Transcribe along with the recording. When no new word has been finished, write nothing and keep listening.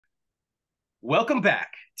Welcome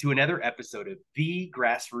back to another episode of the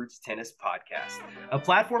Grassroots Tennis Podcast, a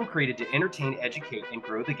platform created to entertain, educate, and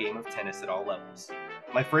grow the game of tennis at all levels.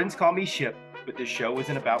 My friends call me Ship, but this show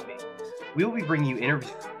isn't about me. We will be bringing you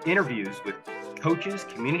interviews with coaches,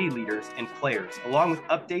 community leaders, and players, along with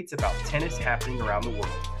updates about tennis happening around the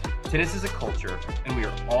world. Tennis is a culture, and we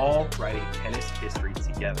are all writing tennis history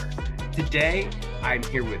together. Today, I'm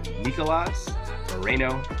here with Nicolas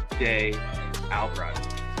Moreno De Alboran.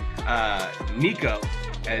 Nico,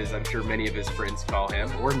 as I'm sure many of his friends call him,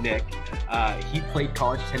 or Nick, he played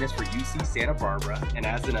college tennis for UC Santa Barbara, and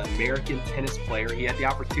as an American tennis player, he had the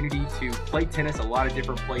opportunity to play tennis a lot of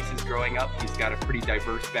different places growing up. He's got a pretty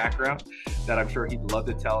diverse background that I'm sure he'd love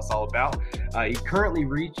to tell us all about. He currently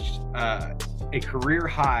reached a career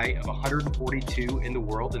high of 142 in the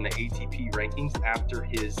world in the ATP rankings after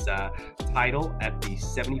his title at the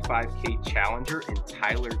 75K Challenger in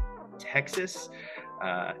Tyler, Texas.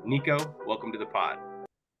 Nico, welcome to the pod.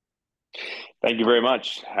 Thank you very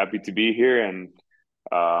much. Happy to be here, and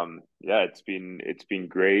it's been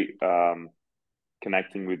great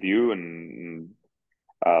connecting with you and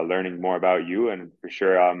learning more about you. And for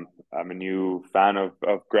sure, I'm a new fan of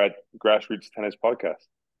Grassroots Tennis Podcast.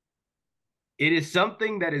 It is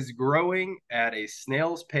something that is growing at a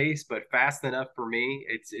snail's pace, but fast enough for me.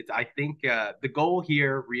 I think the goal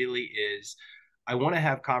here really is I want to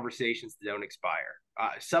have conversations that don't expire.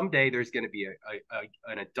 Someday there's going to be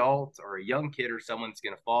an adult or a young kid or someone that's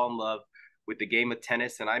going to fall in love with the game of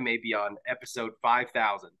tennis, and I may be on episode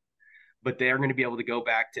 5,000, but they're going to be able to go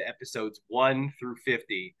back to episodes 1 through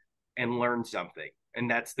 50 and learn something, and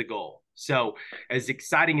that's the goal. So as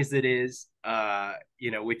exciting as it is,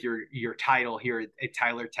 with your title here at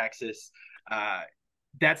Tyler, Texas,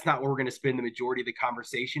 that's not where we're going to spend the majority of the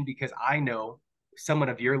conversation, because I know someone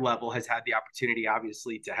of your level has had the opportunity,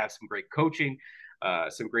 obviously, to have some great coaching,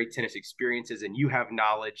 some great tennis experiences, and you have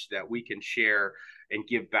knowledge that we can share and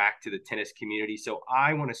give back to the tennis community. So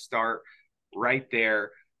I want to start right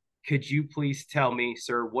there. Could you please tell me,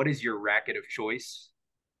 sir, what is your racket of choice?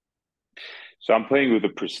 So I'm playing with the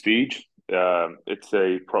Prestige. It's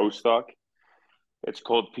a pro stock. It's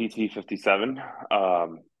called PT57.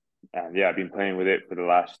 And I've been playing with it for the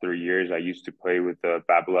last 3 years. I used to play with the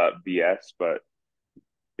Babolat BS, but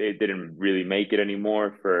it didn't really make it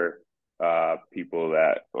anymore for people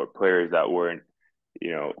or players that weren't,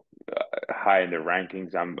 high in the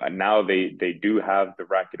rankings. Now they do have the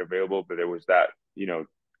racket available, but there was that,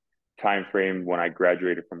 time frame when I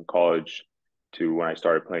graduated from college to when I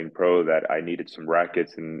started playing pro that I needed some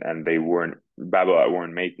rackets, and Babolat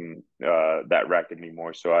weren't making that racket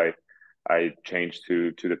anymore. So I changed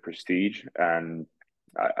to the Prestige, and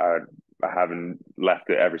I haven't left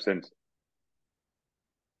it ever since.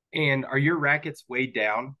 And are your rackets weighed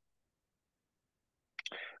down?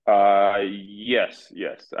 Yes.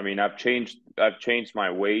 I mean, I've changed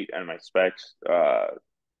my weight and my specs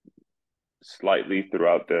slightly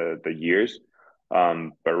throughout the years.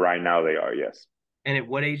 But right now they are, yes. And at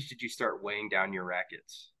what age did you start weighing down your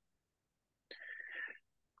rackets?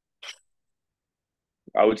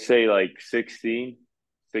 I would say like 16.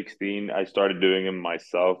 I started doing them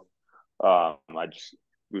myself. I just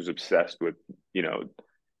was obsessed with,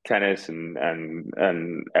 tennis and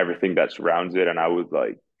everything that surrounds it. And I would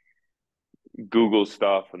like Google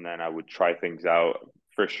stuff, and then I would try things out.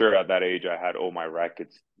 For sure, at that age, I had all my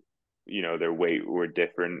rackets, their weight were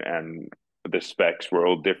different and the specs were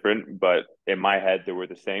all different, but in my head, they were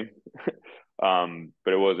the same.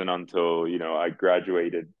 But it wasn't until, I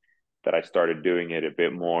graduated that I started doing it a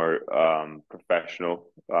bit more professional.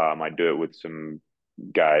 I do it with some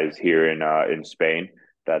guys here in Spain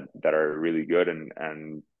that are really good,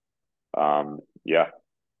 and yeah.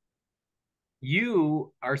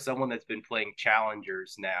 You are someone that's been playing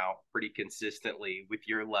challengers now pretty consistently with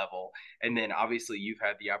your level. And then obviously you've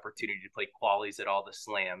had the opportunity to play qualies at all the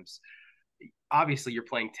slams. Obviously you're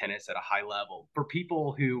playing tennis at a high level. For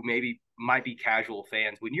people who maybe might be casual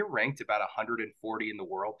fans, when you're ranked about 140 in the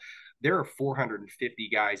world, there are 450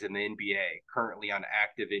 guys in the NBA currently on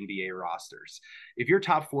active NBA rosters. If you're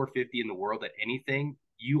top 450 in the world at anything,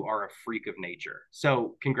 you are a freak of nature.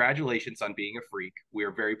 So congratulations on being a freak. We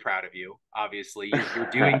are very proud of you. Obviously,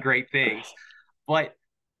 you're doing great things, but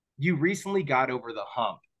you recently got over the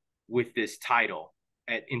hump with this title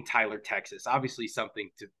in Tyler, Texas. Obviously,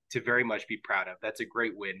 something to very much be proud of. That's a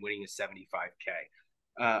great win, winning a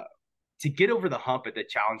 75K. To get over the hump at the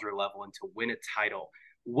challenger level and to win a title,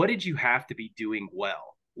 what did you have to be doing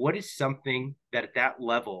well? What is something that at that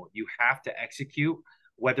level you have to execute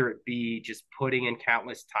whether it be just putting in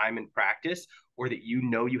countless time in practice, or that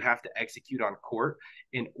you have to execute on court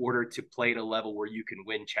in order to play at a level where you can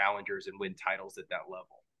win challengers and win titles at that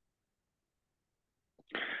level?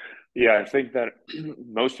 Yeah, I think that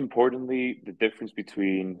most importantly, the difference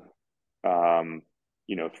between um,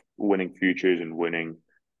 winning futures and winning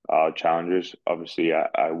challengers. Obviously,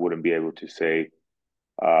 I wouldn't be able to say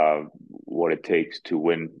what it takes to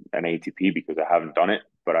win an ATP because I haven't done it.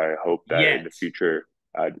 But I hope that in the Yet. future,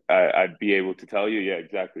 I'd be able to tell you. Yeah,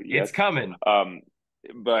 exactly. It's Yes. coming.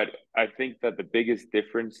 But I think that the biggest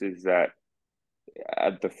difference is that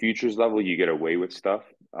at the futures level, you get away with stuff.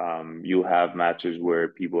 You'll have matches where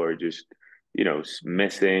people are just,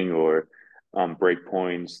 missing or break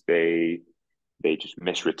points. They just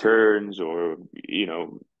miss returns or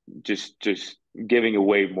just giving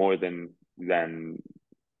away more than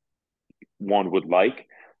one would like.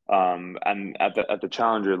 And at the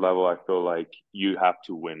challenger level, I feel like you have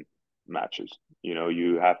to win matches.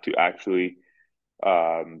 You have to actually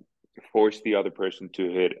um, force the other person to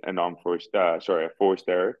hit a forced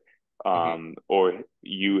error, Mm-hmm. or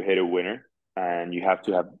you hit a winner, and you have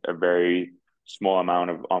to have a very small amount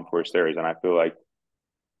of unforced errors. And I feel like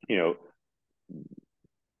you know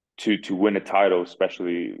to win a title,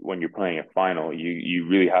 especially when you're playing a final, you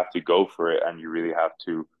really have to go for it, and you really have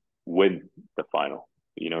to win the final.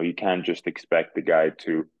 You can't just expect the guy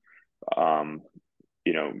to um,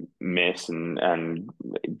 miss and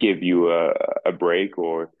give you a break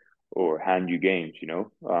or hand you games.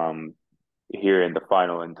 Here in the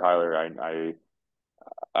final in Tyler,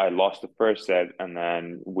 I lost the first set, and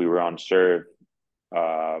then we were on serve,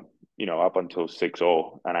 uh, up until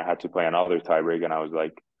 6-0, and I had to play another tiebreak, and I was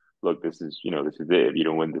like, look, this is it. If you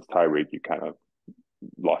don't win this tiebreak, you kind of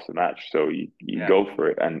lost the match. So you Yeah. go for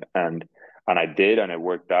it, and I did, and it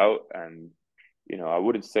worked out. And I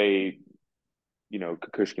wouldn't say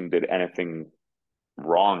Kukushkin did anything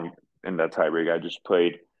wrong in that tiebreak. I just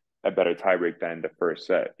played a better tiebreak than the first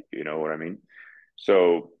set. You know what I mean?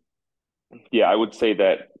 So yeah, I would say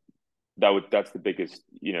that's the biggest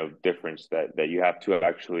difference, that you have to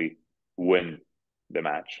actually win the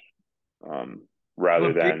match, I'm a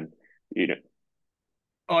rather big than you know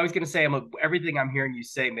Oh, I was going to say, everything I'm hearing you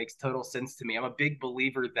say makes total sense to me. I'm a big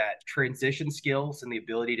believer that transition skills and the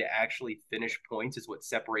ability to actually finish points is what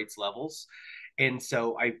separates levels. And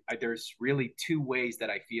so there's really two ways that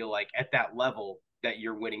I feel like at that level that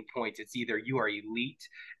you're winning points. It's either you are elite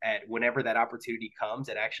at whenever that opportunity comes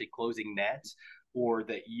at actually closing nets, or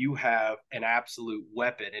that you have an absolute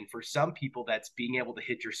weapon. And for some people, that's being able to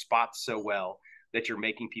hit your spots so well that you're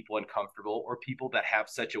making people uncomfortable, or people that have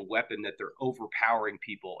such a weapon that they're overpowering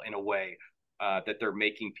people in a way that they're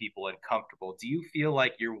making people uncomfortable. Do you feel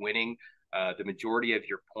like you're winning the majority of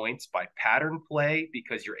your points by pattern play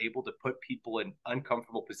because you're able to put people in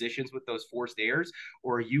uncomfortable positions with those forced errors,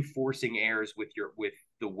 or are you forcing errors with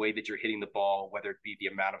the way that you're hitting the ball, whether it be the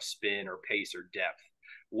amount of spin or pace or depth?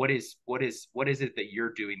 What is it that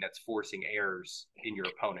you're doing that's forcing errors in your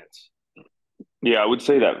opponents? yeah, I would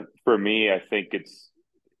say that for me, I think it's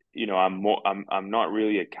I'm not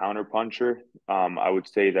really a counter puncher. I would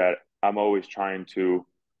say that I'm always trying to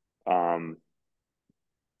um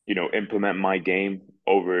implement my game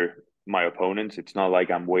over my opponents. It's not like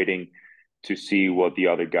I'm waiting to see what the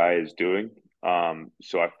other guy is doing.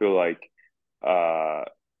 So I feel like uh,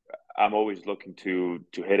 I'm always looking to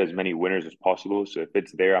hit as many winners as possible. So if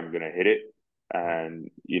it's there, I'm gonna hit it. And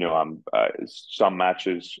I'm some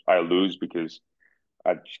matches I lose because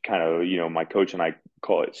I just kind of my coach and I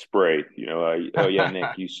call it spray. Oh yeah,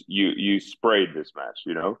 Nick, you sprayed this match.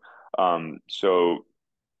 So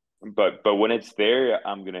but when it's there,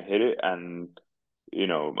 I'm gonna hit it, and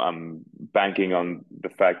I'm banking on the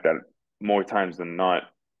fact that more times than not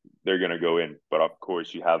they're gonna go in. But of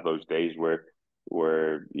course, you have those days where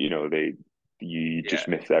you Yeah. just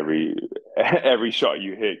miss every every shot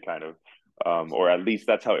you hit, kind of, or at least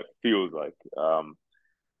that's how it feels like.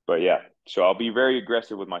 But yeah, so I'll be very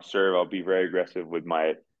aggressive with my serve. I'll be very aggressive with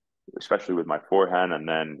especially with my forehand, and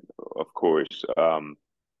then of course,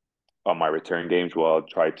 on my return games, well, I'll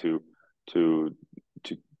try to to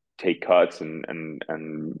take cuts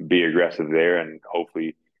and be aggressive there, and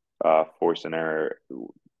hopefully force an error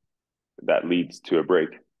that leads to a break.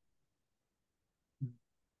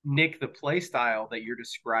 Nick, the play style that you're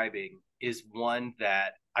describing is one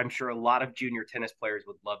that I'm sure a lot of junior tennis players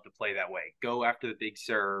would love to play that way. Go after the big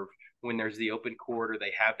serve when there's the open court, or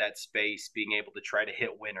they have that space, being able to try to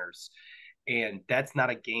hit winners. And that's not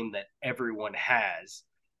a game that everyone has.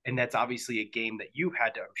 And that's obviously a game that you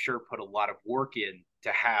had to, I'm sure, put a lot of work in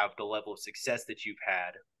to have the level of success that you've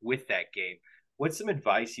had with that game. what's some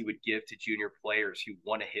advice you would give to junior players who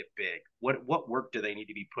want to hit big? What work do they need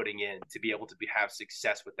to be putting in to be able to have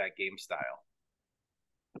success with that game style?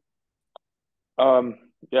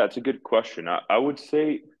 Yeah, it's a good question. I would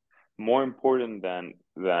say more important than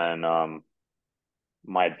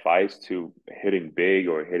my advice to hitting big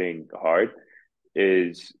or hitting hard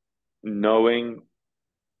is knowing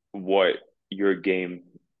what your game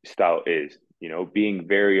style is, being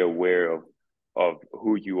very aware of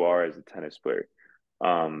who you are as a tennis player.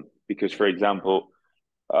 Because for example,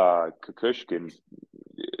 Kukushkin,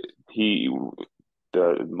 he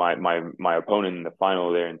the my opponent in the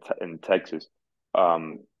final there in Texas,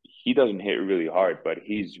 he doesn't hit really hard, but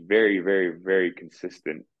he's very, very, very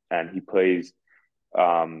consistent, and he plays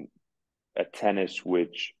um a tennis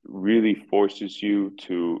which really forces you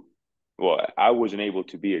to, well, I wasn't able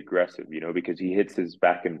to be aggressive, because he hits his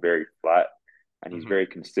backhand very flat and he's Mm-hmm. very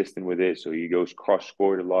consistent with it. So he goes cross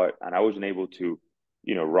court a lot. And I wasn't able to,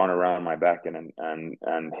 run around my backhand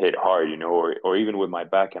and hit hard, or even with my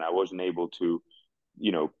backhand, I wasn't able to,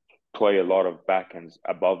 you know, play a lot of backhands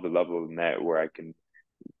above the level of the net where I can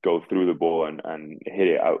go through the ball and hit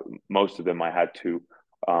it out. Most of them I had to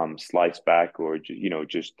slice back or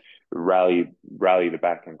just rally the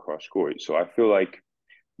backhand cross court. So I feel like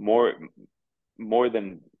more more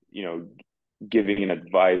than giving an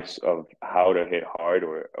advice of how to hit hard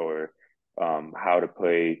or how to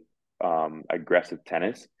play aggressive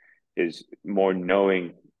tennis is more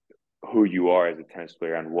knowing who you are as a tennis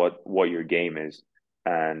player and what your game is,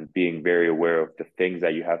 and being very aware of the things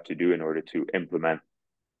that you have to do in order to implement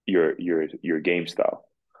your game style.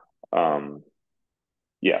 Um,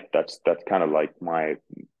 yeah, that's kind of like my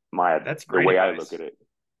That's the great way I look advice. at it.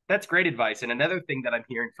 That's great advice. And another thing that I'm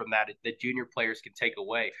hearing from that junior players can take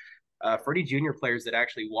away, for any junior players that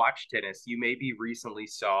actually watch tennis, you maybe recently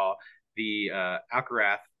saw the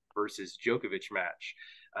Alcaraz versus Djokovic match.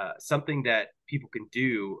 Something that people can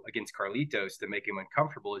do against Carlitos to make him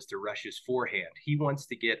uncomfortable is to rush his forehand. He wants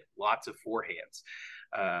to get lots of forehands.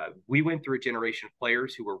 We went through a generation of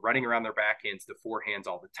players who were running around their backhands to forehands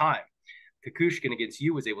all the time. Kukushkin against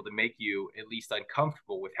you was able to make you at least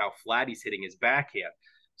uncomfortable with how flat he's hitting his backhand.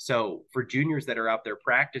 So for juniors that are out there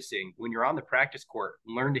practicing, when you're on the practice court,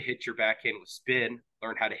 learn to hit your backhand with spin,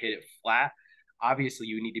 learn how to hit it flat. Obviously,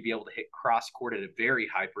 you need to be able to hit cross court at a very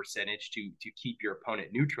high percentage to keep your opponent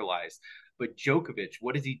neutralized. But Djokovic,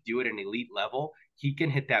 what does he do at an elite level? He can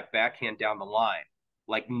hit that backhand down the line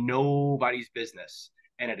like nobody's business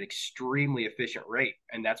and at an extremely efficient rate.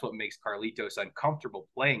 And that's what makes Carlitos uncomfortable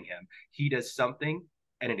playing him. He does something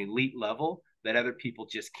at an elite level that other people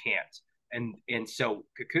just can't. And so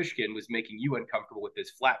Kukushkin was making you uncomfortable with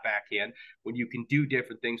his flat backhand. When you can do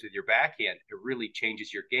different things with your backhand, it really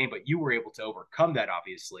changes your game. But you were able to overcome that,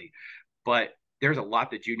 obviously. But there's a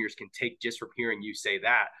lot that juniors can take just from hearing you say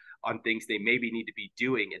that on things they maybe need to be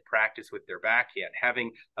doing in practice with their backhand.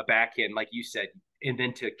 Having a backhand, like you said, and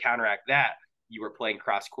then to counteract that, you were playing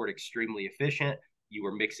cross court extremely efficient. You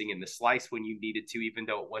were mixing in the slice when you needed to, even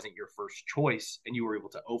though it wasn't your first choice, and you were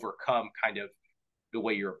able to overcome kind of the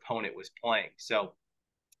way your opponent was playing. So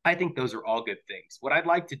I think those are all good things. What I'd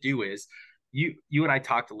like to do is you and I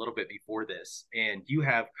talked a little bit before this, and you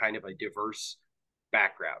have kind of a diverse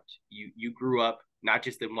background. You grew up not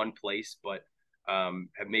just in one place, but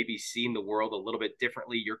have maybe seen the world a little bit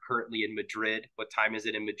differently. You're currently in Madrid. What time is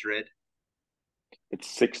it in Madrid? It's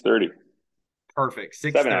 6:30, Perfect.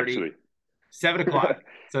 Six 7 thirty, actually. 7 o'clock.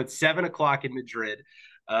 So it's 7 o'clock in Madrid.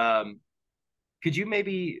 Um, Could you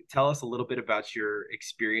maybe tell us a little bit about your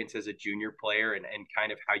experience as a junior player and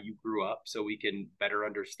kind of how you grew up so we can better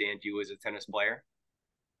understand you as a tennis player?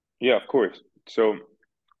 Yeah, of course. So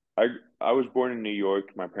I I was born in New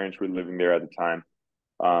York. My parents were living there at the time.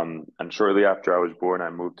 And shortly after I was born, I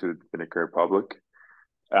moved to the Dominican Republic.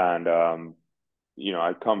 And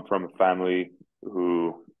I come from a family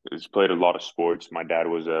who has played a lot of sports. My dad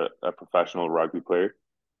was a professional rugby player.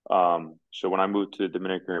 So when I moved to the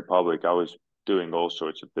Dominican Republic, I was doing all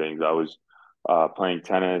sorts of things. I was playing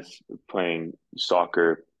tennis, playing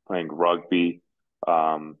soccer, playing rugby.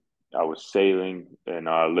 Um, I was sailing in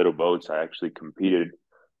little boats. I actually competed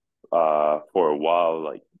for a while,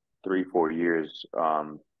 like 3, 4 years,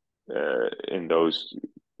 in those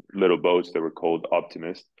little boats that were called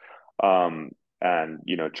Optimist, and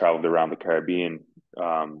traveled around the Caribbean,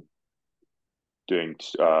 um, doing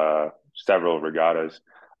several regattas,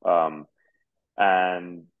 um,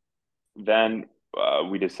 and then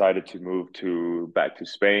we decided to move to back to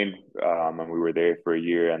Spain, and we were there for a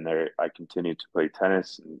year. And there, I continued to play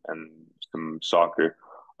tennis and some soccer,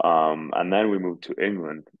 and then we moved to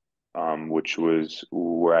England, which was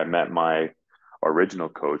where I met my original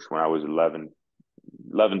coach when I was 11.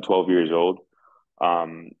 11, 12 years old.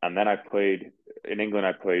 And then I played in England.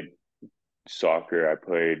 I played soccer. I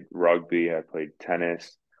played rugby. I played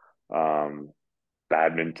tennis, um,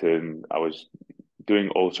 badminton. I was doing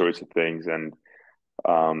all sorts of things, and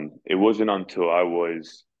it wasn't until I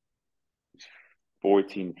was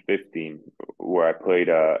 14, 15 where I played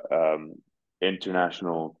a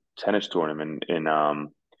international tennis tournament in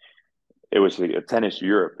it was a tennis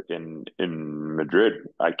Europe in Madrid.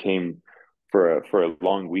 I came for a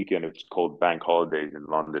long weekend. It's called Bank Holidays in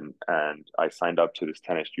London, and I signed up to this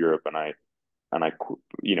tennis Europe, and I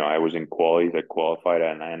I was in qualies. I qualified,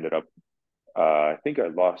 and I ended up. I think I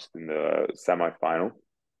lost in the semifinal.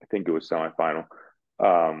 I think it was semifinal.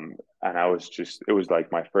 And I was just it was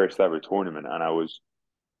like my first ever tournament, and I was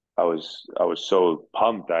so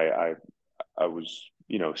pumped. I was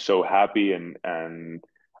so happy, and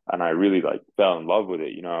I really like fell in love with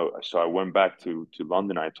it. So I went back to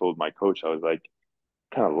London. I told my coach, I was like,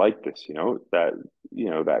 kind of like this,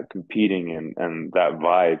 that competing and that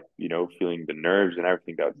vibe, feeling the nerves and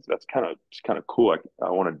everything. That's kind of cool. I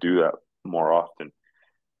want to do that more often.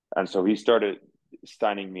 And so he started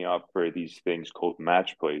signing me up for these things called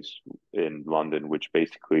match plays in London, which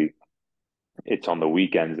basically it's on the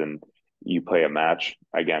weekends and you play a match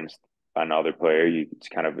against another player. It's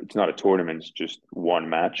not a tournament, it's just one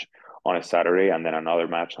match on a Saturday and then another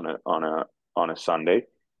match on a Sunday.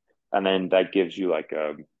 And then that gives you like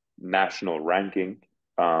a national ranking.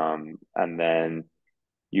 And then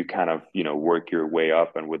you kind of, work your way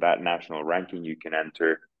up, and with that national ranking you can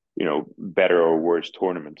enter, better or worse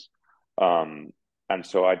tournaments. Um, and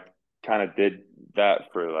so I kind of did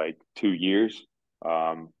that for like 2 years.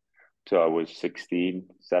 Till I was 16,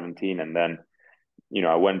 17. And then,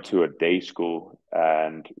 I went to a day school,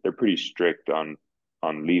 and they're pretty strict on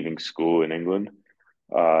leaving school in England.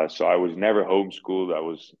 So I was never homeschooled.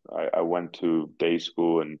 I went to day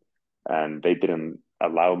school, and they didn't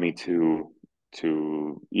allow me to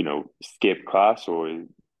skip class or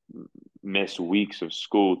miss weeks of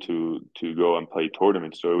school to go and play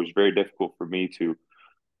tournaments. So it was very difficult for me to,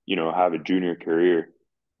 have a junior career.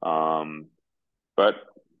 Um, but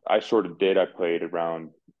I sort of did. I played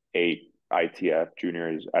around 8 ITF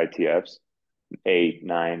juniors, ITFs, 8,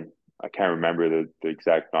 9. I can't remember the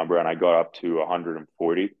exact number, and I got up to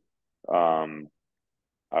 140. Um,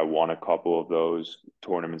 I won a couple of those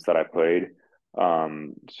tournaments that I played.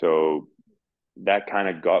 So that kind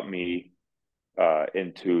of got me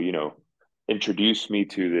into, introduced me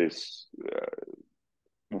to this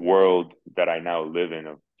world that I now live in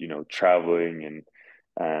of, traveling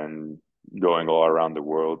and going all around the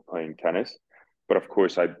world playing tennis. But of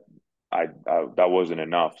course, I that wasn't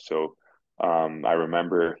enough. So I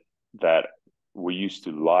remember that we used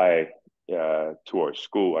to lie to our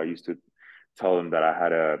school. I used to tell them that I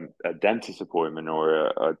had a dentist appointment or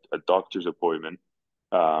a doctor's appointment.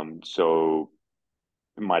 So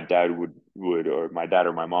my dad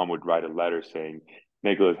or my mom would write a letter saying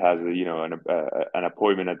Nicholas has an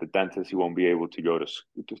appointment at the dentist. He won't be able to go to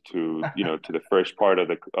the first part of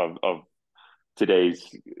today's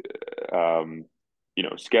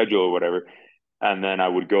schedule or whatever. And then I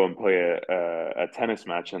would go and play a tennis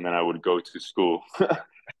match, and then I would go to school.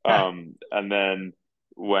 And then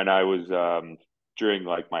when I was during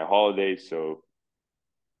like my holidays, so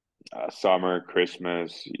summer,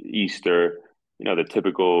 Christmas, Easter, the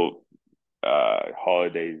typical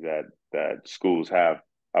holidays that schools have,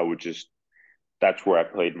 I would just that's where I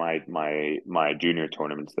played my junior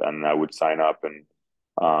tournaments. And I would sign up and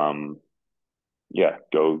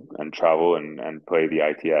go and travel and play the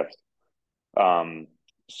ITFs.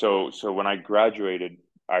 So when I graduated,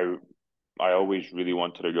 I always really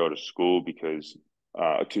wanted to go to school because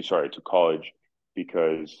to college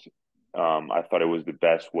because I thought it was the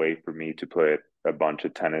best way for me to play a bunch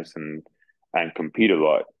of tennis and compete a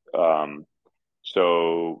lot.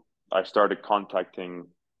 So I started contacting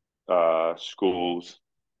schools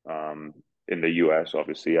in the US.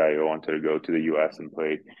 Obviously, I wanted to go to the US and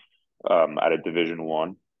play at a Division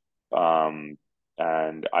 1.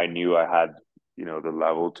 And I knew I had, the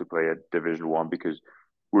level to play at Division 1 because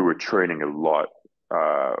we were training a lot.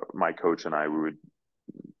 My coach and I, we would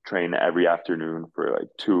train every afternoon for like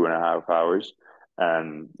 2.5 hours.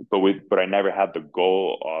 But I never had the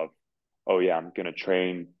goal of, oh yeah, I'm gonna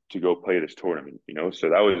train to go play this tournament. So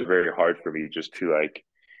that was very hard for me just to like,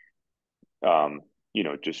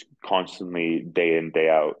 just constantly day in, day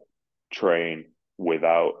out train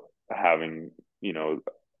without having,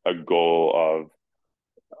 a goal of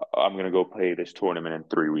I'm gonna go play this tournament in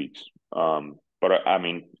 3 weeks. But I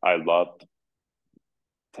mean, I loved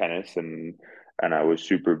tennis and I was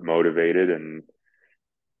super motivated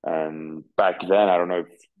And back then, I don't know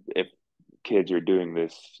if kids are doing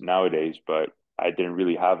this nowadays, but I didn't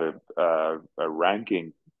really have a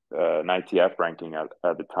ranking, an ITF ranking at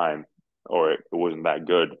the time, or it wasn't that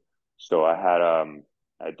good. So I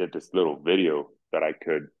did this little video that I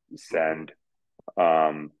could Mm-hmm. send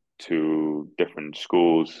to different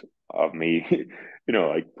schools of me,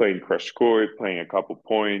 like playing crush court, playing a couple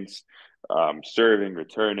points, serving,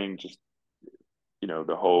 returning, just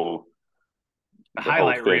the whole A the whole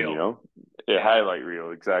highlight thing, reel. a Yeah, highlight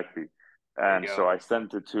reel, exactly. there you And go. so I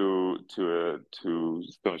sent it to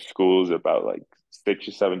some schools, about like 6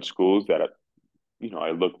 or 7 schools that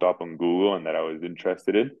I looked up on Google and that I was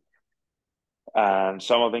interested in. And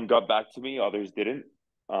some of them got back to me, others didn't.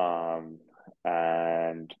 Um,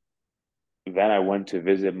 and then I went to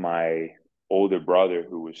visit my older brother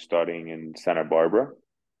who was studying in Santa Barbara.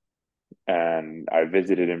 And I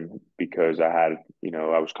visited him because I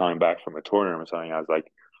was coming back from a tournament or something. I was like,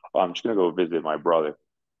 oh, I'm just gonna go visit my brother.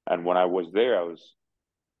 And when I was there,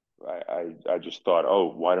 I just thought,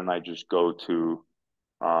 oh, why don't I just go to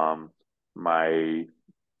um my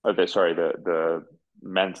the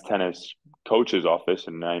men's tennis coach's office,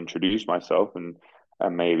 and I introduce myself, and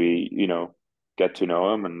maybe get to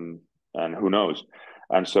know him, and who knows.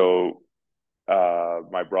 And so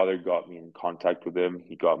my brother got me in contact with him.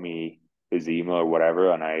 He got me his email or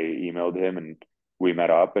whatever, and I emailed him, and we met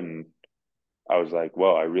up. And I was like,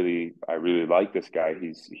 well, I really like this guy.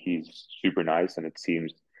 He's super nice, and it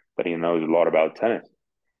seems that he knows a lot about tennis.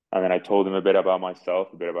 And then I told him a bit about myself,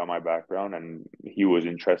 a bit about my background, and he was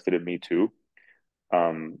interested in me too.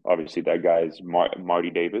 Obviously, that guy is Marty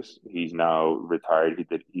Davis. He's now retired.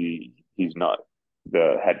 He's not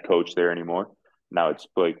the head coach there anymore. Now it's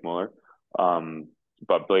Blake Muller. Um,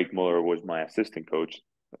 but Blake Muller was my assistant coach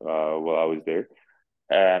while I was there,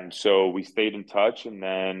 and so we stayed in touch. And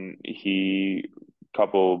then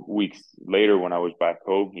couple weeks later, when I was back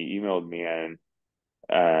home, he emailed me, and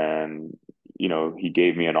he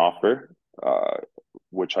gave me an offer,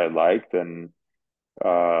 which I liked. And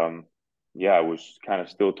um, yeah, I was kind of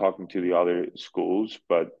still talking to the other schools,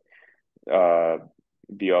 but uh,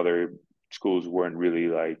 the other schools weren't really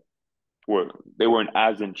were they weren't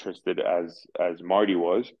as interested as Marty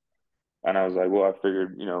was. And I was like, well, I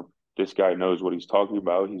figured, this guy knows what he's talking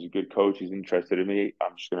about. He's a good coach. He's interested in me.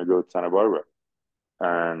 I'm just gonna go to Santa Barbara.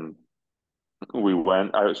 And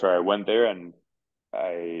I went there, and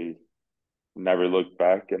I never looked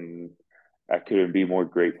back. And I couldn't be more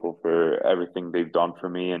grateful for everything they've done for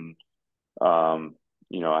me. And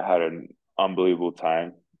I had an unbelievable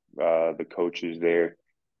time. The coaches there,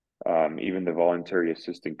 even the voluntary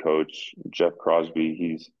assistant coach, Jeff Crosby,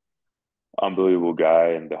 he's unbelievable guy,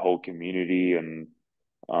 and the whole community. And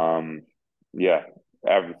um, yeah,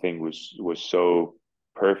 everything was so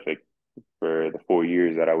perfect for the 4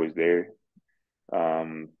 years that I was there.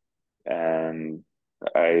 Um, and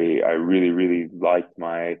I really, really liked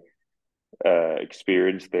my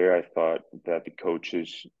experience there. I thought that the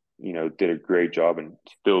coaches, did a great job, and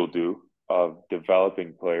still do, of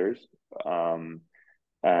developing players. Um,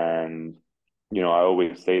 and I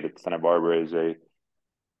always say that Santa Barbara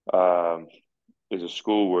um, is a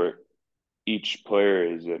school where each player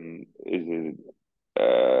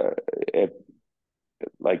a,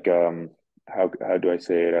 like how do I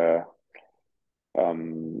say it,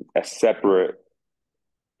 a separate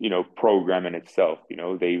program in itself.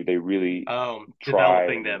 They really try.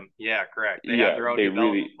 Developing And them. Yeah, correct. They have yeah, their own they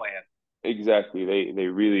development really, plan. exactly, they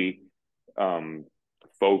really um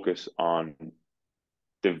focus on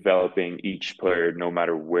developing each player no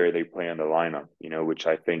matter where they play on the lineup, which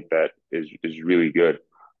I think that is really good.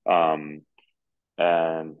 um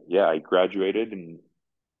and yeah, I graduated, and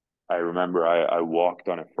I remember I walked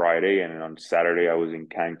on a Friday, and on Saturday I was in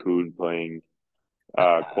Cancun playing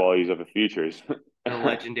qualities of the futures. The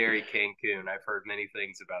legendary Cancun. I've heard many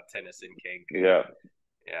things about tennis in Cancun. Yeah.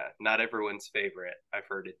 Yeah, not everyone's favorite. I've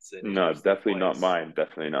heard it's an No, interesting definitely not place. mine.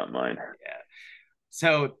 Definitely not mine. Yeah.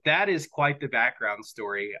 So that is quite the background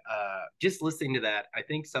story. Just listening to that, I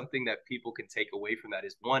think something that people can take away from that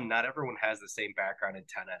is one, not everyone has the same background in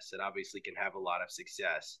tennis and obviously can have a lot of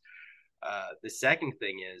success. The second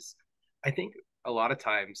thing is, I think a lot of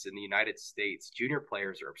times in the United States, junior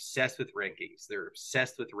players are obsessed with rankings. They're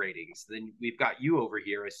obsessed with ratings. Then we've got you over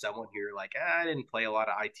here as someone here like, I didn't play a lot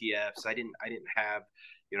of ITFs. I didn't have,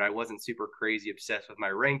 I wasn't super crazy obsessed with my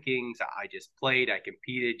rankings. I just played, I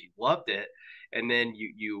competed, you loved it. And then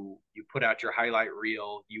you put out your highlight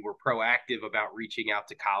reel. You were proactive about reaching out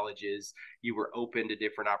to colleges. You were open to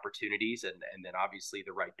different opportunities, and then obviously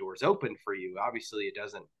the right doors open for you. Obviously, it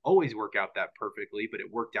doesn't always work out that perfectly, but it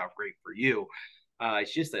worked out great for you.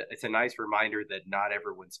 It's a nice reminder that not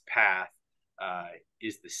everyone's path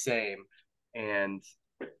is the same. And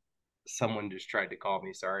someone just tried to call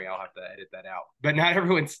me. Sorry, I'll have to edit that out. But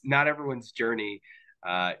not everyone's journey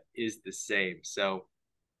is the same. So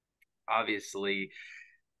obviously,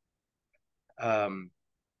 um,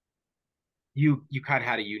 you kind of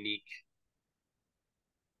had a unique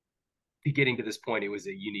getting to this point. It was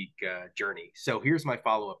a unique journey. So here's my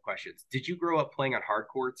follow-up questions. Did you grow up playing on hard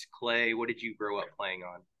courts, clay? What did you grow up playing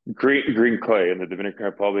on? Green clay in the Dominican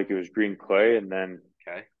Republic. It was green clay, and then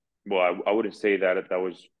Okay. well, I wouldn't say that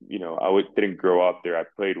was didn't grow up there. I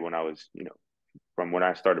played when I was from when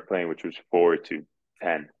I started playing, which was 4 to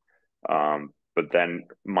 10. But then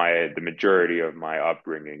the majority of my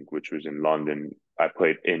upbringing, which was in London, I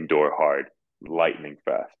played indoor hard, lightning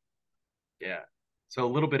fast. Yeah. So a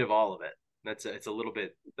little bit of all of it. It's a little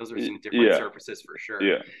bit, those are some different Yeah, surfaces for sure.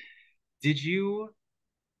 yeah. Did you,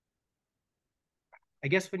 I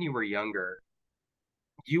guess when you were younger,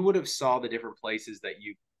 you would have saw the different places that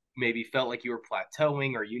you maybe felt like you were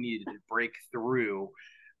plateauing or you needed to break through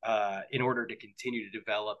in order to continue to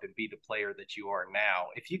develop and be the player that you are now.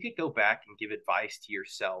 If you could go back and give advice to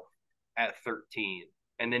yourself at 13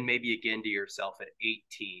 and then maybe again to yourself at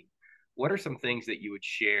 18, what are some things that you would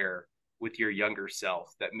share with your younger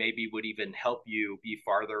self that maybe would even help you be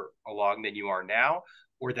farther along than you are now,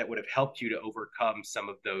 or that would have helped you to overcome some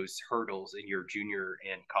of those hurdles in your junior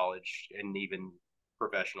and college and even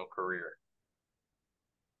professional career?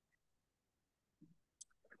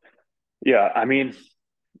 Yeah, I mean,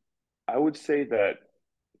 I would say that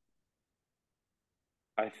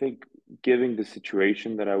I think given the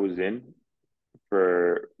situation that I was in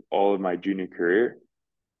for all of my junior career,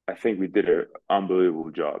 I think we did an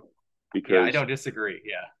unbelievable job Yeah, I because don't disagree.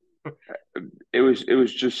 Yeah. it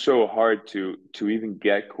was just so hard to even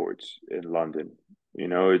get courts in London.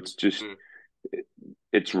 It's just Mm.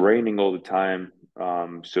 it's raining all the time.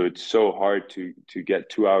 So it's so hard to get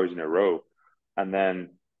 2 hours in a row. And then,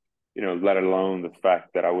 let alone the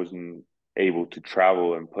fact that I wasn't able to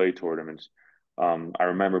travel and play tournaments. I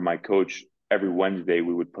remember my coach every Wednesday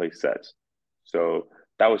we would play sets. So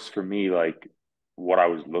that was for me like what I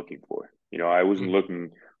was looking for. I wasn't Mm-hmm.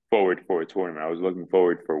 looking forward for a tournament. I was looking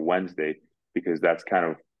forward for Wednesday because that's kind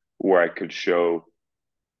of where I could show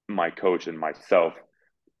my coach and myself,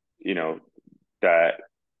 you know, that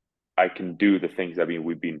I can do the things that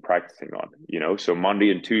we've been practicing on. So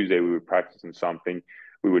Monday and Tuesday we would practice on something.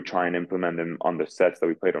 We would try and implement them on the sets that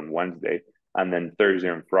we played on Wednesday. And then Thursday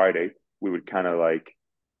and Friday, we would kind of like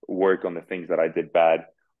work on the things that I did bad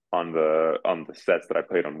on the sets that I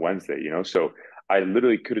played on Wednesday. So I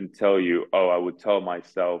literally couldn't tell you, oh, I would tell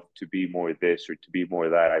myself to be more this or to be more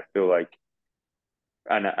that. I feel like,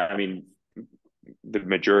 and I mean, the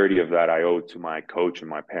majority of that I owe to my coach and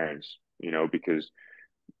my parents, because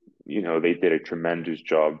they did a tremendous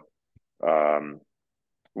job um,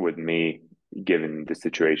 with me given the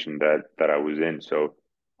situation that I was in. So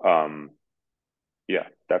um, yeah,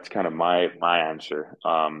 that's kind of my answer.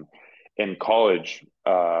 In college,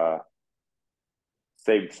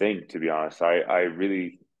 same thing to be honest. I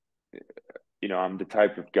really, I'm the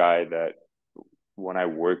type of guy that when I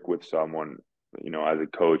work with someone, as a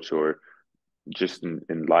coach or just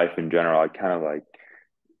in life in general, I kind of like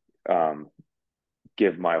um,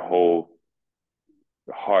 give my whole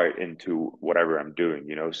heart into whatever I'm doing.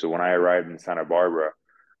 So when I arrived in Santa Barbara,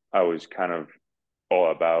 I was kind of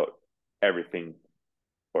all about everything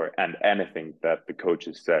and anything that the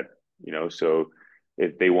coaches said. So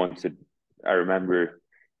if they wanted, I remember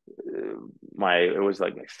it was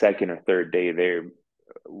like a second or third day there,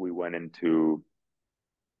 we went into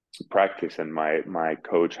practice and my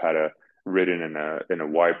coach had a written in a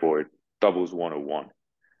whiteboard doubles 101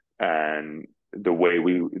 and the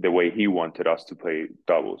way he wanted us to play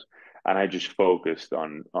doubles, and I just focused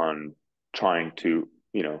on trying to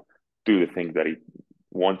do the things that he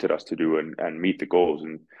wanted us to do and meet the goals,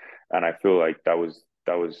 and I feel like that was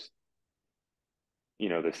the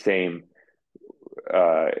same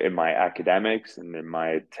in my academics and in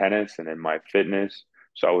my tennis and in my fitness.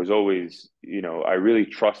 So I was always I really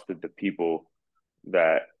trusted the people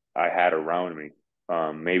that I had around me.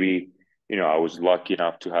 Maybe I was lucky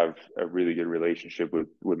enough to have a really good relationship with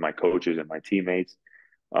my coaches and my teammates.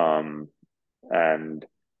 Um, and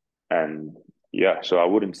and yeah, so I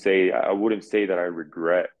wouldn't say that I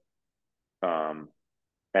regret um,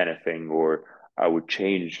 anything or I would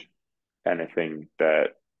change anything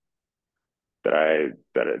that I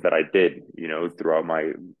did throughout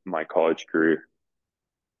my college career.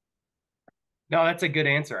 No, that's a good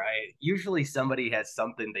answer. I usually somebody has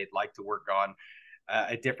something they'd like to work on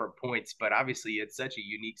at different points. But obviously, it's such a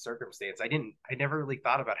unique circumstance. I never really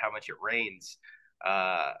thought about how much it rains,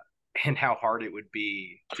 uh, and how hard it would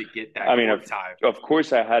be to get that I mean, court time. of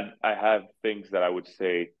course, I have things that I would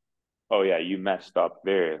say, oh yeah, you messed up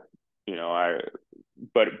there, you know.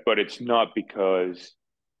 But it's not because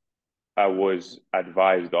I was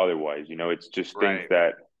advised otherwise. You know, it's just things Right.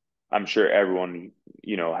 that I'm sure everyone,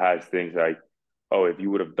 you know, has things like, oh, if you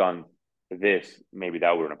would have done this, maybe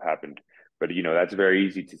that wouldn't have happened. But you know, that's very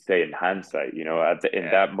easy to say in hindsight. You know, in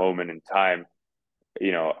Yeah. that moment in time,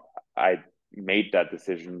 you know, I made that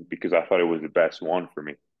decision because I thought it was the best one for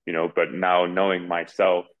me. You know, but now knowing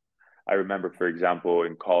myself, I remember, for example,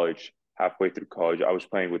 in college, halfway through college, I was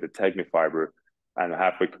playing with a Technifiber, and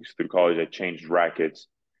halfway through college, I changed rackets,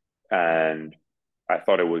 and I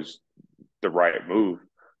thought it was the right move,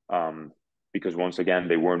 um, because once again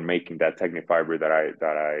they weren't making that Technifiber that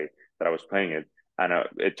I was playing it, and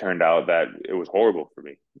it turned out that it was horrible for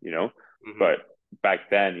me, you know. Hmm. But back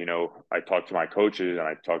then, you know, I talked to my coaches and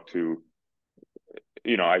I talked to,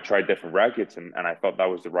 you know, I tried different rackets, and I thought that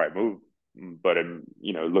was the right move. But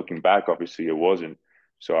you know, looking back, obviously it wasn't.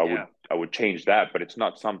 So Yeah. I would change that, but it's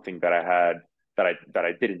not something that I had that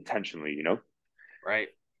I did intentionally, you know. Right.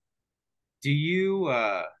 Do you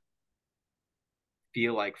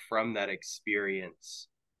feel like from that experience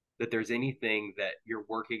that there's anything that you're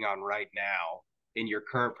working on right now in your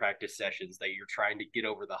current practice sessions that you're trying to get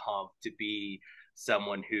over the hump to be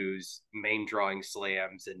someone who's main drawing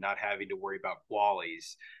slams and not having to worry about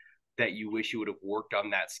qualies, that you wish you would have worked on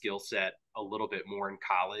that skill set a little bit more in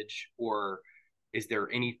college? Or is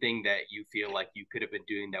there anything that you feel like you could have been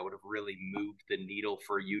doing that would have really moved the needle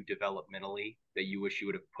for you developmentally that you wish you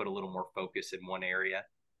would have put a little more focus in one area?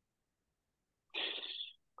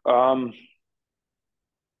 Um,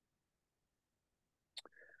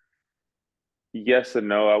 yes and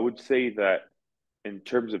no. I would say that in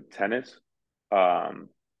terms of tennis, um,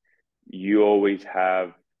 you always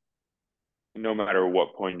have, no matter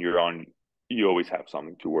what point you're on, you always have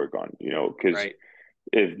something to work on, you know, because Right.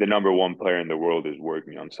 if the number one player in the world is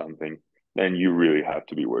working on something, then you really have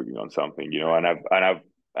to be working on something, you know. Right.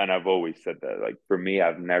 And I've always said that. Like for me,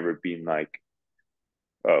 I've never been like,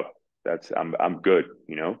 oh, I'm good,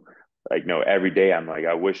 you know. Like no, every day I'm like,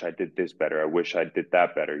 I wish I did this better. I wish I did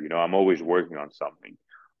that better. You know, I'm always working on something.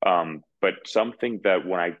 But something that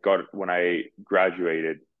when I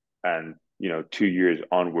graduated, and you know, 2 years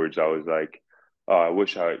onwards, I was like, oh, I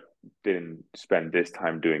wish I didn't spend this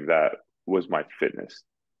time doing that, was my fitness.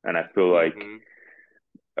 And I feel like,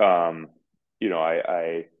 Mm-hmm. um, you know,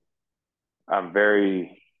 I'm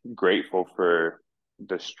very grateful for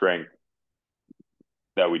the strength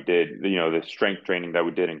that we did, you know, the strength training that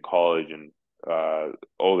we did in college, and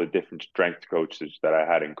all the different strength coaches that I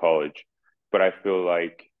had in college. But I feel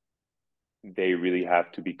like they really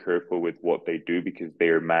have to be careful with what they do because they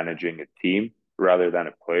are managing a team rather than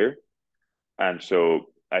a player. And so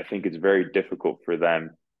I think it's very difficult for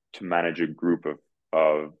them to manage a group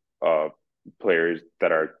of players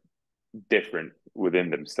that are different within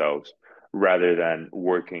themselves rather than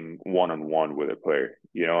working one on one with a player,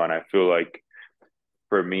 you know. And I feel like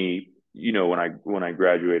for me, you know, when I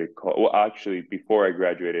graduated, well, actually, before I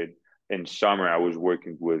graduated in summer, I was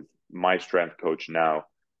working with my strength coach now,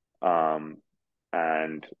 um,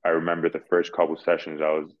 and I remember the first couple sessions,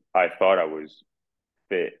 I thought I was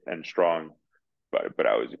fit and strong, but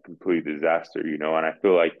I was a complete disaster, you know. And I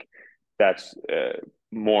feel like that's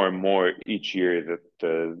more and more each year that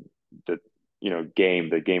the you know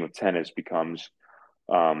the game of tennis becomes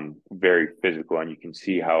very physical, and you can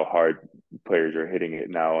see how hard players are hitting it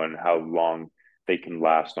now and how long they can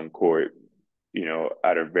last on court, you know,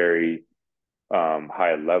 at a very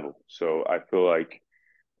high level. So I feel like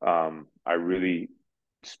I really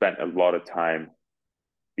spent a lot of time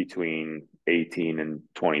between 18 and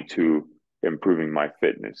 22 improving my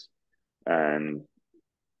fitness. And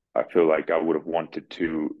I feel like I would have wanted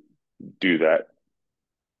to do that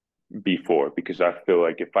before, because I feel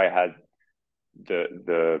like if I had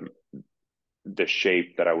the the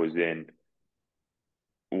shape that I was in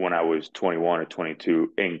when I was 21 or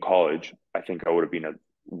 22 in college, I think I would have been a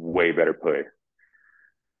way better player.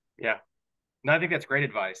 Yeah. No, I think that's great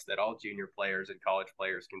advice that all junior players and college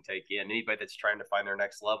players can take in. Anybody that's trying to find their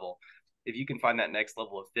next level, if you can find that next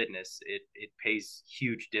level of fitness, it pays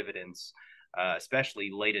huge dividends, especially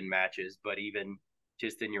late in matches, but even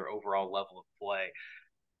just in your overall level of play.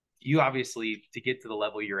 You obviously, to get to the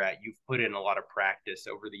level you're at, you've put in a lot of practice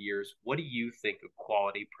over the years. What do you think a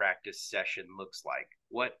quality practice session looks like?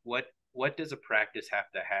 What does a practice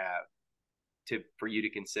have to have to for you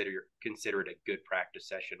to consider it a good practice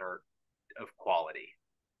session or of quality?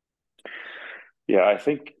 Yeah, I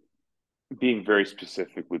think being very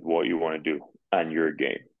specific with what you want to do and your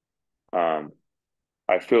game. Um,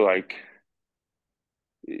 I feel like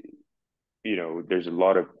there's a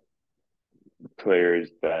lot of players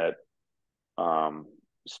that um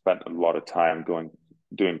spent a lot of time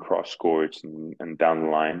doing cross courts and down the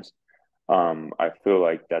lines. I feel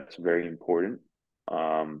like that's very important.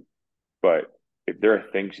 Um, but if there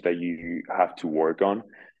are things that you have to work on,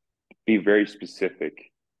 be very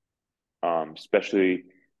specific, especially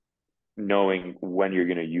knowing when you're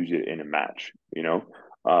going to use it in a match,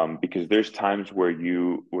 because there's times where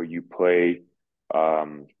you play,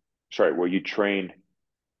 um, sorry, where you train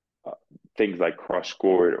uh, things like cross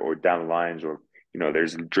court or down lines, or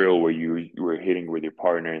there's a drill where you were hitting with your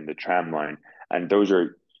partner in the tram line, and those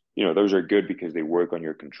are good because they work on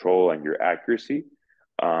your control and your accuracy.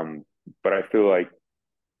 But I feel like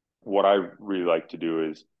what I really like to do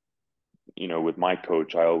is, with my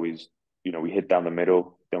coach, I always, we hit down the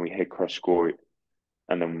middle, then we hit cross court,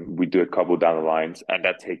 and then we do a couple down the lines, and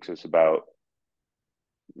that takes us about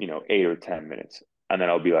 8 or 10 minutes, and then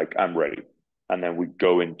I'll be like, I'm ready, and then we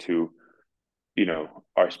go into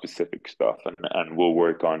our specific stuff, and we'll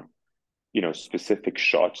work on specific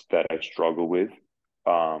shots that I struggle with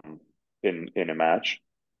in a match,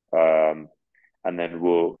 um, and then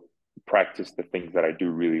we'll practice the things that I do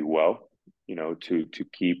really well, to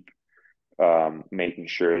keep making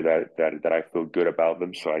sure that I feel good about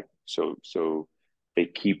them, so they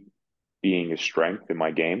keep being a strength in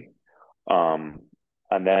my game. Um,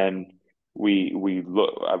 and then we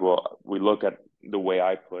look at the way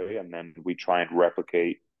I play, and then we try and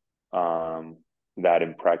replicate um, that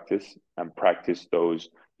in practice, and practice those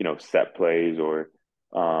set plays, or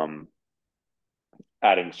um,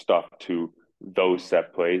 adding stuff to those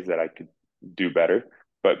set plays that I could do better.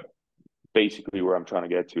 But basically, where I'm trying to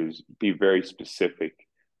get to is be very specific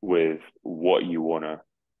with what you want to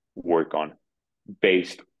work on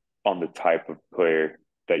based on the type of player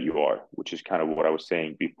that you are, which is kind of what I was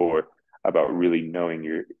saying before about really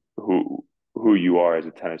knowing who who you are as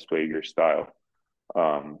a tennis player, your style.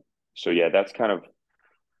 Um, so yeah, that's kind of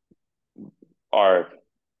our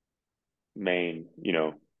main,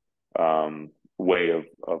 way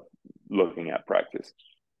of looking at practice.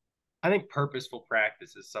 I think purposeful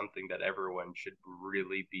practice is something that everyone should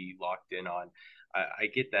really be locked in on. I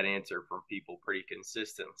get that answer from people pretty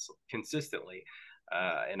consistently,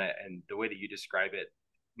 and the way that you describe it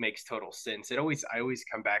makes total sense. I always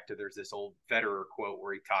come back to, there's this old Federer quote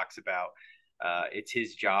where he talks about it's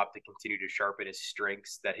his job to continue to sharpen his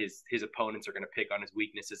strengths, that his opponents are going to pick on his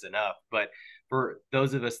weaknesses enough. But for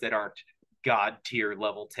those of us that aren't god tier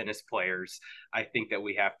level tennis players, I think that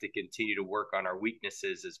we have to continue to work on our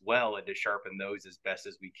weaknesses as well, and to sharpen those as best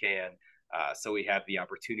as we can, so we have the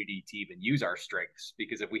opportunity to even use our strengths.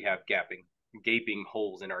 Because if we have gaping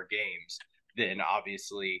holes in our games, then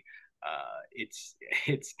obviously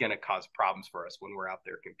it's going to cause problems for us when we're out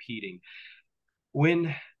there competing.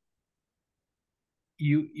 When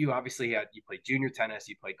you obviously you played junior tennis,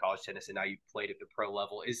 you played college tennis, and now you played at the pro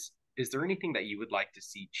level. Is there anything that you would like to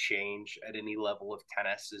see change at any level of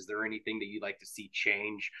tennis? Is there anything that you'd like to see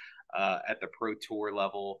change at the pro tour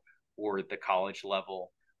level, or at the college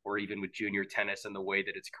level, or even with junior tennis and the way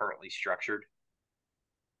that it's currently structured?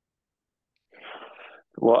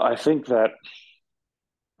 Well, I think that,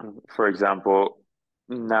 for example,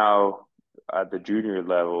 now at the junior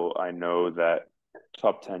level, I know that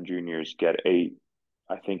top 10 juniors get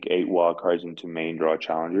I think, eight wild cards into main draw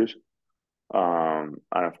challengers. And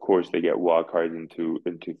of course they get wild cards into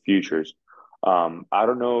futures. I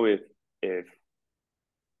don't know if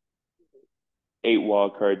eight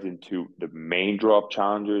wild cards into the main drop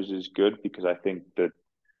challengers is good, because I think that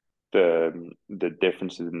the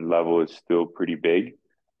differences in level is still pretty big.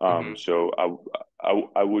 Mm-hmm. So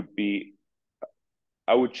I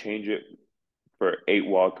would change it for eight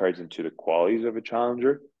wild cards into the qualities of a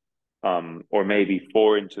challenger, or maybe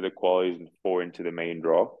four into the qualities and four into the main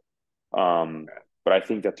draw. But I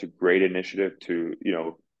think that's a great initiative to,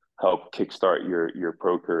 help kickstart your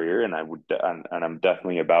pro career, and and I'm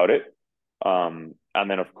definitely about it. And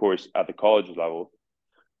then of course at the college level,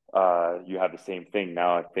 you have the same thing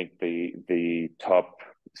now. I think the top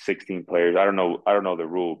 16 players. I don't know the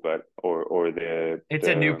rule, but or It's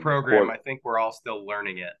a new the program. court. I think we're all still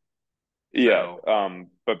learning it. Yeah. So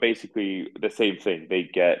But basically the same thing. They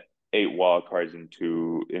get eight wild cards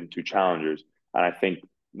into challengers, and I think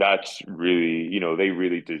that's really, they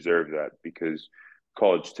really deserve that, because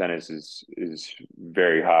college tennis is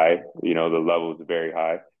very high. The level is very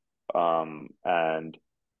high, and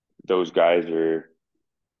those guys are,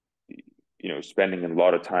 spending a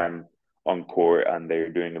lot of time on court, and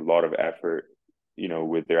they're doing a lot of effort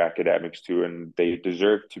with their academics too, and they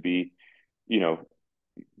deserve to be, you know,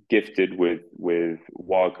 gifted with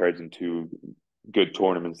wild cards into good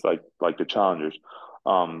tournaments like the challengers.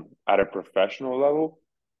 At a professional level,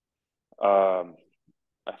 um,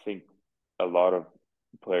 I think a lot of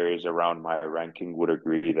players around my ranking would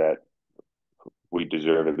agree that we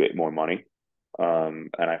deserve a bit more money. And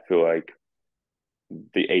I feel like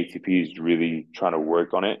the ATP is really trying to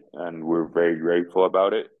work on it, and we're very grateful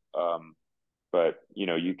about it. But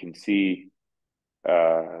you can see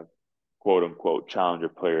uh, quote unquote challenger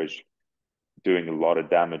players doing a lot of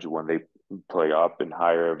damage when they play up in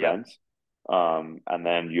higher Yep. events. And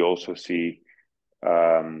then you also see,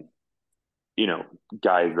 um,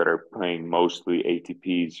 guys that are playing mostly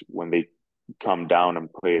ATPs when they come down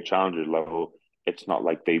and play a challenger level. It's not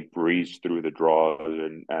like they breeze through the draws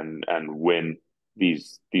and win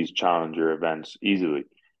these challenger events easily.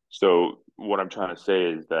 So what I'm trying to say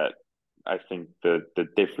is that I think the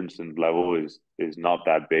difference in level is not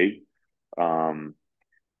that big. Um,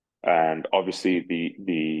 and obviously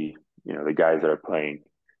the guys that are playing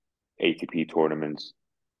ATP tournaments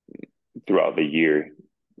throughout the year,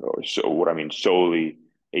 or so what I mean solely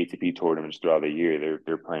ATP tournaments throughout the year,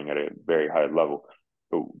 they're playing at a very high level.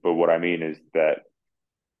 But what I mean is that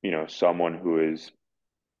someone who is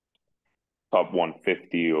top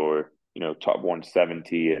 150 or top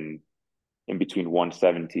 170 and in between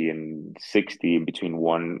 170 and 60, in between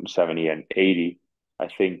 170 and 80, I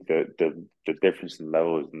think the difference in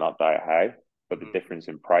level is not that high, but the difference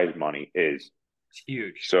in prize money is. It's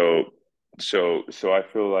huge. So I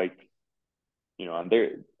feel like, and there,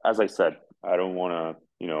 as I said, I don't want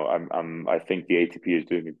to, I think the ATP is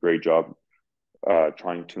doing a great job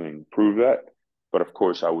trying to improve that. But of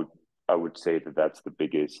course, I would say that that's the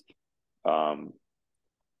biggest, um,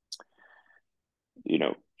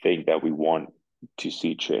 thing that we want to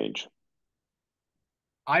see change.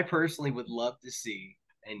 I personally would love to see,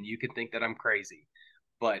 and you can think that I'm crazy,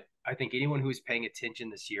 but I think anyone who is paying attention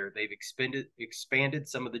this year, they've expanded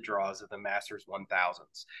some of the draws of the Masters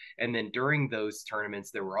 1000s. And then during those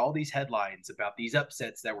tournaments, there were all these headlines about these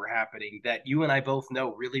upsets that were happening that you and I both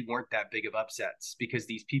know really weren't that big of upsets because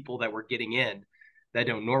these people that were getting in that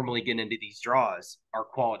don't normally get into these draws are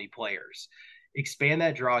quality players. Expand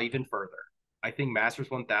that draw even further. I think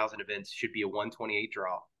Masters 1000 events should be a 128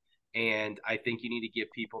 draw. And I think you need to give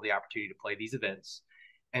people the opportunity to play these events.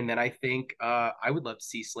 And then I think I would love to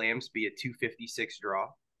see slams be a 256 draw.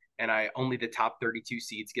 And I only the top 32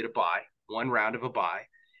 seeds get a bye, one round of a bye.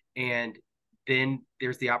 And then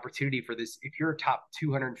there's the opportunity for this. If you're a top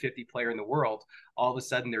 250 player in the world, all of a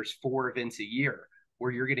sudden there's 4 events a year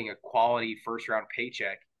where you're getting a quality first round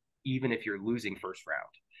paycheck, even if you're losing first round.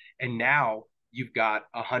 And now you've got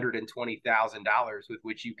 $120,000 with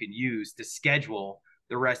which you can use to schedule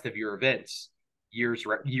the rest of your events year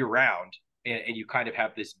round. And you kind of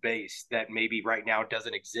have this base that maybe right now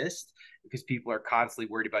doesn't exist because people are constantly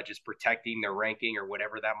worried about just protecting their ranking or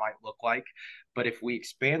whatever that might look like. But if we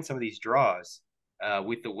expand some of these draws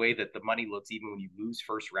with the way that the money looks, even when you lose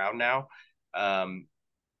first round now, um,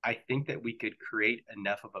 I think that we could create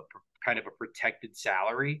enough of a kind of a protected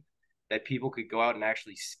salary that people could go out and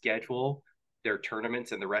actually schedule their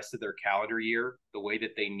tournaments and the rest of their calendar year the way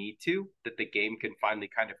that they need to, that the game can finally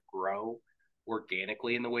kind of grow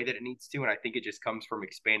organically in the way that it needs to. And I think it just comes from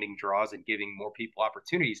expanding draws and giving more people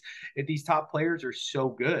opportunities. If these top players are so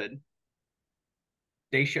good,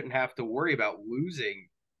 they shouldn't have to worry about losing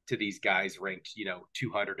to these guys ranked,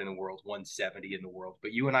 200 in the world, 170 in the world.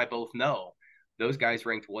 But you and I both know those guys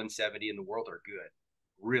ranked 170 in the world are good,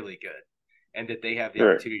 really good, and that they have the Sure.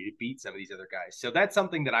 opportunity to beat some of these other guys. So that's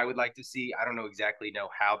something that I would like to see. I don't know exactly know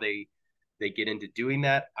how they get into doing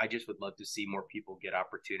that. I just would love to see more people get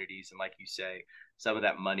opportunities. And like you say, some of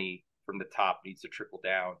that money from the top needs to trickle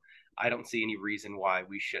down. I don't see any reason why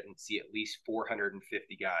we shouldn't see at least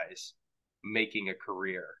 450 guys making a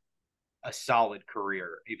career, a solid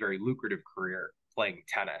career, a very lucrative career playing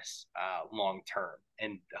tennis long term.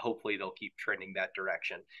 And hopefully they'll keep trending that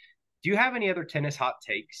direction. Do you have any other tennis hot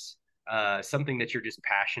takes? Something that you're just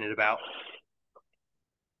passionate about?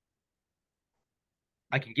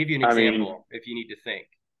 I can give you an I mean, example if you need to think.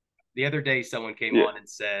 The other day, someone came yeah, on and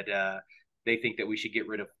said they think that we should get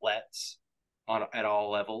rid of lets on at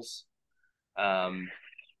all levels. Um,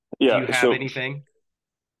 do you yeah. have So anything?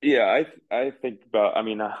 yeah, I think about. I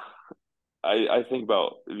mean, I think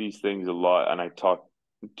about these things a lot, and I talk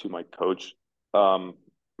to my coach um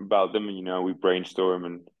about them. We brainstorm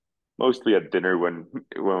and mostly at dinner when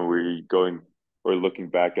we're going or looking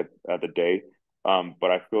back at the day.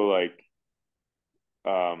 But I feel like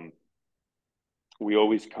um we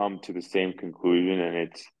always come to the same conclusion, and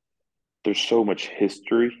it's there's so much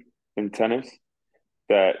history in tennis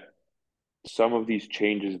that some of these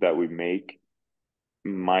changes that we make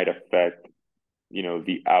might affect,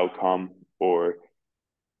 the outcome, or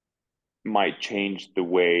might change the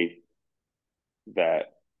way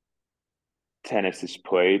that tennis is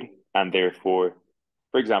played. And therefore,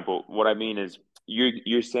 for example, what I mean is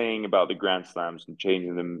you're saying about the Grand Slams and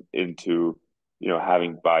changing them into,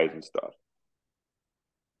 having buys and stuff.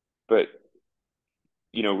 But,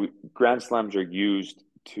 Grand Slams are used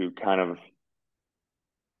to kind of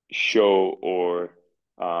show, or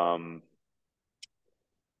how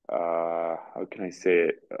can I say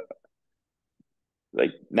it?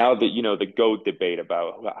 Like, now that the GOAT debate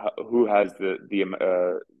about who has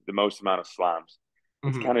the most amount of slams,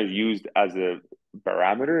 it's Hmm. kind of used as a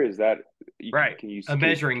barometer. Is that you Right. can you A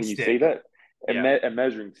measuring can you say stick. that Yeah. a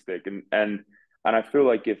measuring stick? And I feel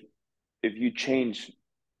like if you change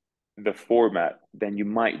the format, then you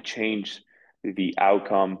might change the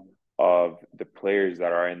outcome of the players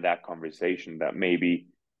that are in that conversation that maybe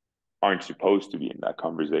aren't supposed to be in that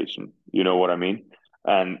conversation. You know what I mean?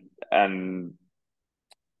 And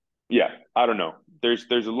yeah, I don't know. There's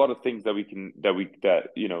a lot of things that we can that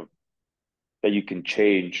that you can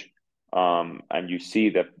change, and you see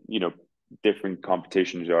that different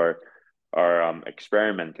competitions are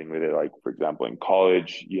experimenting with it. Like, for example, in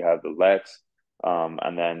college you have the Let's,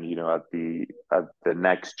 and then at the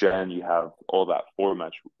next gen you have all that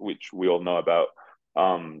format which we all know about.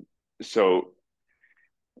 So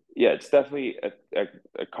yeah, it's definitely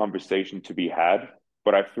a conversation to be had,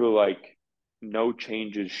 but I feel like no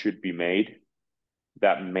changes should be made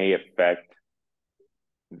that may affect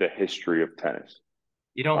the history of tennis.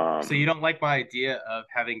 So you Um, don't like my idea of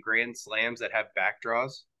having grand slams that have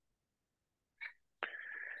backdraws?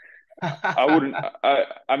 I wouldn't.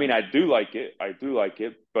 I mean, I do like it. I do like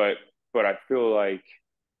it, but I feel like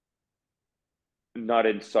not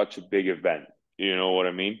in such a big event. You know what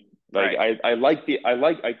I mean? Like, Right. I like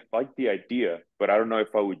the idea, but I don't know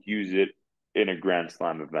if I would use it in a Grand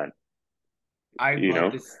Slam event. You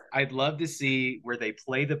know? I'd love to see where they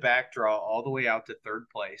play the back draw all the way out to third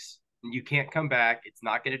place. You can't come back. It's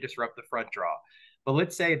not going to disrupt the front draw. But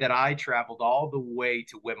let's say that I traveled all the way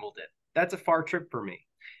to Wimbledon. That's a far trip for me.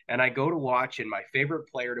 And I go to watch, and my favorite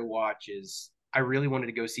player to watch is I really wanted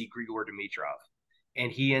to go see Grigor Dimitrov.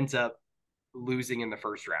 And he ends up losing in the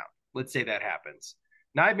first round. Let's say that happens.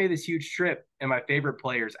 Now I've made this huge trip, and my favorite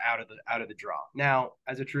players out of the draw. Now,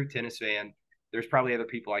 as a true tennis fan, there's probably other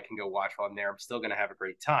people I can go watch while I'm there. I'm still going to have a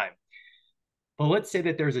great time. But let's say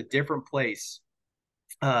that there's a different place.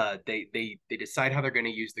 They decide how they're going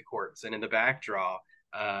to use the courts, and in the back draw,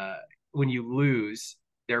 uh, when you lose,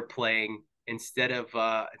 they're playing instead of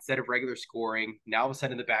regular scoring. Now all of a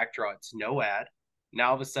sudden in the back draw, it's no ad. Now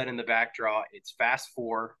all of a sudden in the back draw, it's fast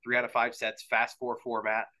four, 3 out of 5 sets, fast four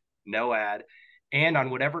format, no ad. And on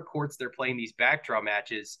whatever courts they're playing these back draw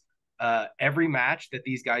matches, every match that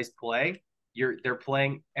these guys play, they're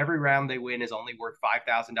playing every round they win is only worth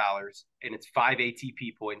 $5,000, and it's 5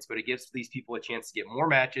 ATP points, but it gives these people a chance to get more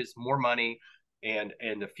matches, more money, and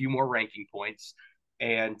a few more ranking points.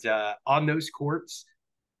 And on those courts,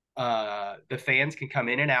 the fans can come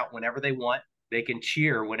in and out whenever they want. They can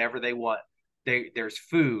cheer whenever they want. There's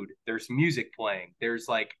food, there's music playing. There's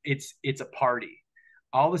like it's a party.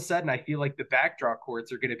 All of a sudden, I feel like the backdraw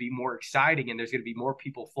courts are going to be more exciting, and there's going to be more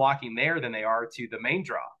people flocking there than they are to the main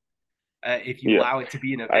draw. If you Yeah. allow it to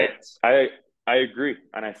be an I event. I I agree,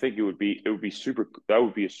 and I think it would be super. That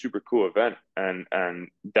would be a super cool event, and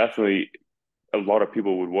definitely a lot of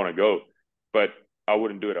people would want to go, but I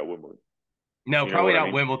wouldn't do it at Wimbledon. No, You know probably what I not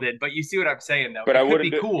mean? Wimbledon, but you see what I'm saying though. But I It could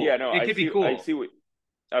wouldn't be do. Yeah, cool. no, It I could be see. cool.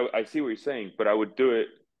 I see what you're saying, but I would do it.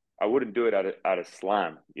 I wouldn't do it at a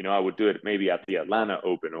slam. I would do it maybe at the Atlanta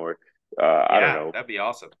Open, or I don't Yeah, know. that'd be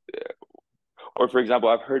awesome. Or, for example,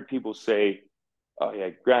 I've heard people say, "Oh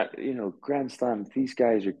yeah, Grand Slam. These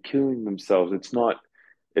guys are killing themselves. It's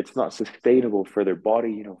not sustainable for their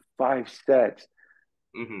body. 5 sets."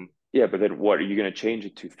 Hmm. Yeah, but then what, are you going to change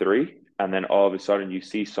it to three? And then all of a sudden you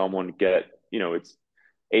see someone get, it's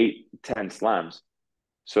 8, 10 slams.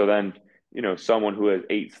 So then, someone who has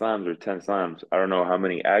 8 slams or 10 slams, I don't know how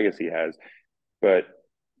many Agassi has, but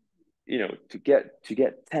to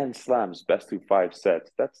get 10 slams, best of 5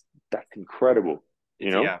 sets, that's incredible, you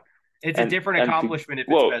It's know? yeah, it's a And different and to accomplishment if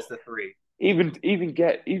it's well, best of three. even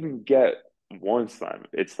get 1 slam,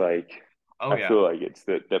 it's like, Oh I yeah, feel like it's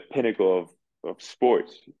the pinnacle of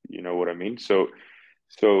sports. You know what I mean? So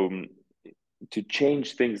to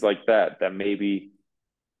change things like that maybe,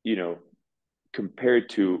 you know compared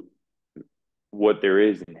to what there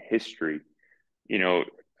is in history, you know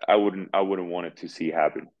I wouldn't want it to see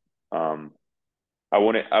happen. Um, I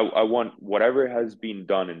want whatever has been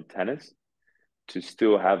done in tennis to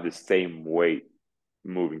still have the same weight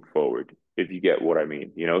moving forward, if you get what I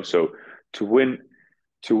mean, you know? So to win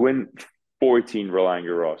to win 14 Roland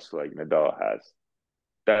Garros like Nadal has,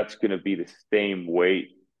 that's gonna be the same weight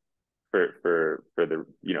for the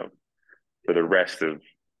for the rest of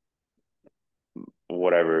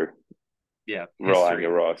whatever Yeah, Roland history.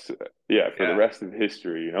 Garros. Yeah, for the Yeah. rest of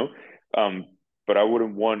history, you know? Um, but I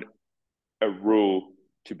wouldn't want a rule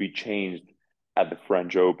to be changed at the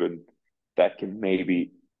French Open that can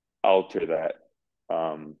maybe alter that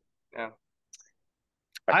Yeah.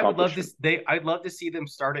 accomplishment. I'd love to see them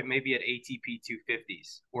start it maybe at ATP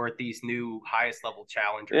 250s or at these new highest level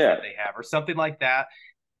challengers that Yeah, they have or something like that.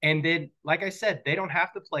 And then, like I said, they don't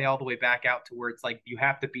have to play all the way back out to where it's like you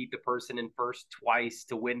have to beat the person in first twice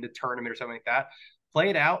to win the tournament or something like that. Play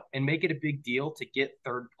it out and make it a big deal to get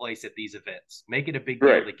third place at these events. Make it a big deal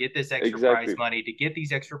right. to get this extra prize Exactly. money, to get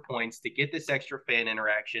these extra points, to get this extra fan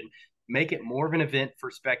interaction. Make it more of an event for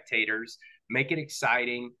spectators. Make it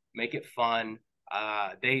exciting. Make it fun.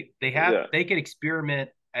 Yeah. They can experiment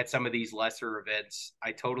at some of these lesser events.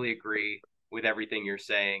 I totally agree with everything you're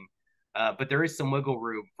saying. But there is some wiggle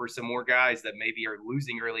room for some more guys that maybe are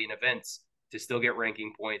losing early in events to still get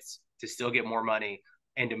ranking points, to still get more money,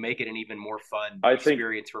 and to make it an even more fun I think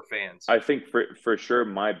experience for fans. I think for sure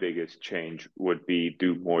my biggest change would be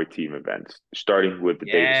do more team events, starting with the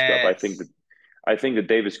Davis Cup. Yes. I think the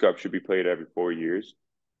Davis Cup should be played every 4 years,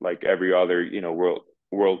 like every other,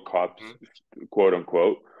 World Cups, Mm-hmm. quote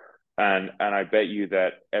unquote. And I bet you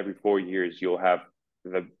that every 4 years you'll have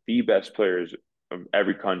the best players of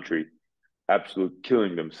every country absolutely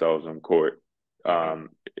killing themselves on court, Mm-hmm.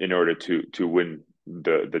 in order to win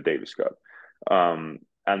the Davis Cup.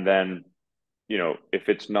 And then, if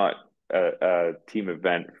it's not a team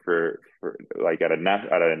event for like at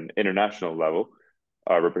an international level,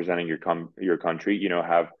 representing your country,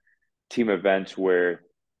 have team events where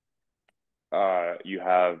you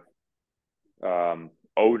have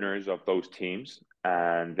owners of those teams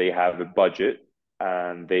and they have a budget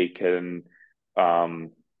and they can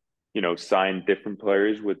um, sign different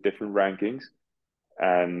players with different rankings,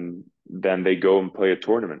 and then they go and play a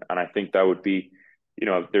tournament. And I think that would be,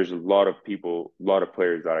 there's a lot of people, a lot of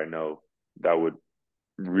players that I know that would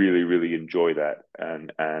really, really enjoy that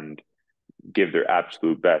and give their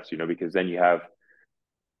absolute best, because then you have,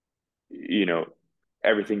 you know,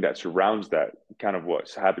 everything that surrounds that, kind of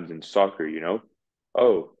what happens in soccer.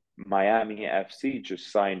 Oh, Miami FC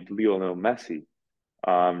just signed Lionel Messi.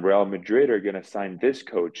 Real Madrid are gonna sign this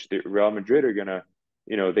coach. Real Madrid are gonna,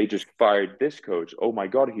 they just fired this coach. Oh my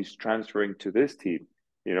God, he's transferring to this team.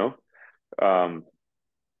 You know, um,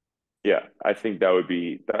 yeah, I think that would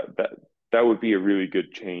be a really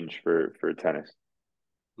good change for tennis.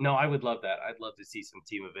 No, I would love that. I'd love to see some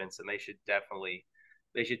team events, and they should definitely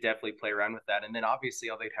play around with that. And then obviously,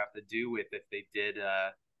 all they'd have to do with if they did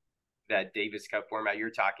that Davis Cup format you're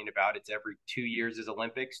talking about. It's every 2 years is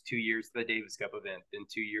Olympics, 2 years the Davis Cup event, then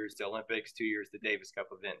 2 years the Olympics, 2 years the Davis Cup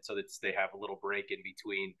event. So that they have a little break in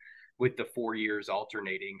between with the 4 years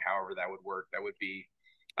alternating. However, that would work. That would be.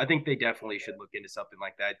 I think they definitely should look into something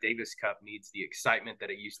like that. Davis Cup needs the excitement that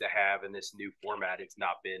it used to have in this new format. It's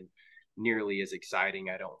not been nearly as exciting,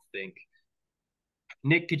 I don't think.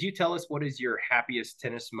 Nick, could you tell us what is your happiest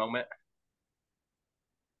tennis moment?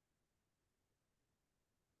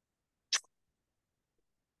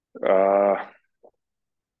 Uh,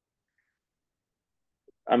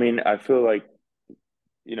 I mean, I feel like,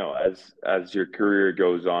 as your career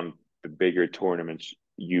goes on, the bigger tournaments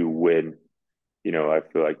you win, I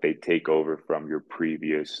feel like they take over from your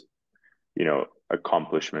previous,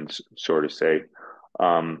 accomplishments, sort of say.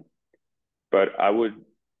 Um, but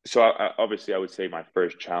obviously I would say my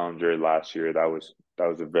first challenger last year, that was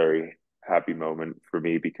a very happy moment for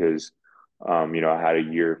me because, I had a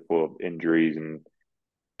year full of injuries, and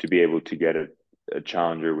to be able to get a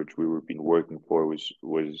challenger, which we were been working for, was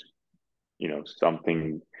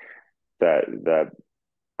something that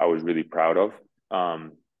I was really proud of.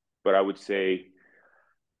 But I would say,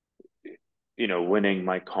 winning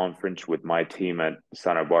my conference with my team at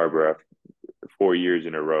Santa Barbara 4 years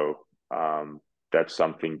in a row, that's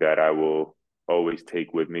something that I will always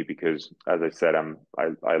take with me because, as I said,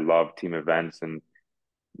 I love team events and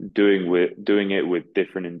doing it with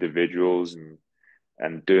different individuals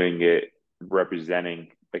and doing it representing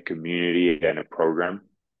a community and a program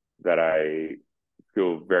that I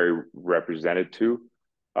feel very represented to.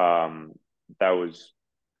 Um, that was,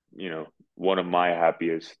 one of my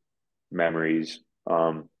happiest memories.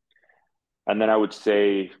 And then I would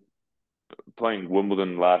say playing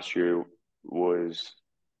Wimbledon last year was.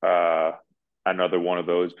 uh, another one of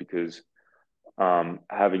those because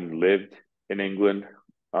having lived in England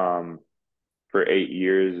um, for 8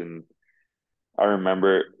 years, and I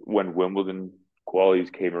remember when Wimbledon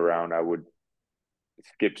qualies came around, I would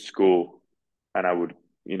skip school and I would,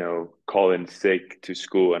 call in sick to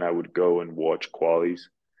school and I would go and watch qualies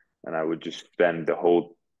and I would just spend the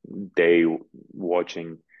whole day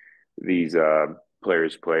watching these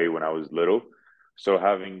players play when I was little. So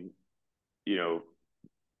having, you know,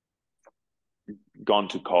 gone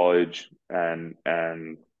to college and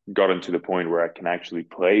gotten to the point where I can actually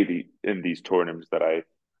play in these tournaments that I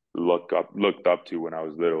looked up to when I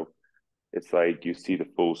was little, it's like you see the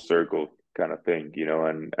full circle kind of thing,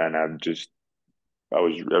 and I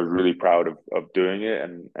was really proud of doing it,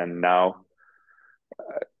 and now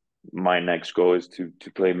my next goal is to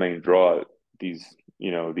play main draw at these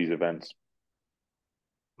events.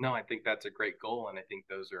 No, I think that's a great goal, and I think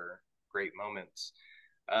those are great moments.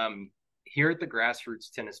 Um, Here at the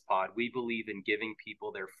Grassroots Tennis Pod, we believe in giving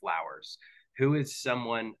people their flowers. Who is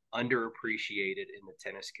someone underappreciated in the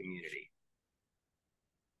tennis community?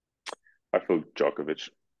 I feel Djokovic.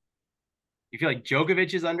 You feel like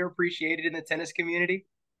Djokovic is underappreciated in the tennis community?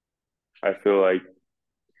 I feel like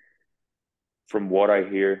from what I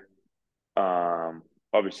hear,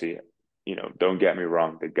 obviously, don't get me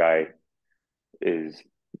wrong, the guy is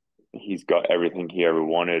he's got everything he ever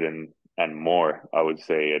wanted and more, I would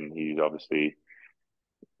say, and he's obviously,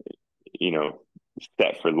 you know,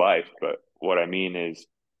 set for life. But what I mean is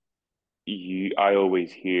I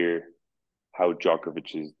always hear how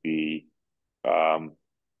Djokovic is the um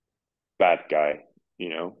bad guy, you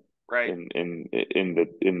know, Right. in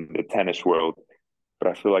the tennis world. But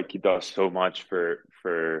I feel like he does so much for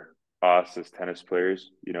us as tennis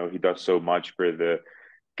players. He does so much for the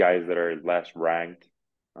guys that are less ranked.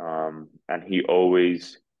 And he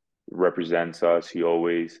always represents us. He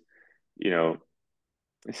always, you know,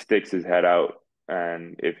 sticks his head out.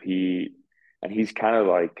 And he's kind of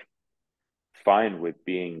like fine with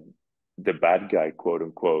being the bad guy, quote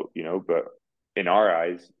unquote, but in our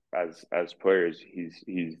eyes as players,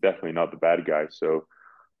 he's definitely not the bad guy. So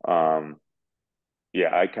um yeah,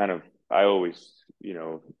 I always,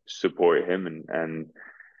 support him and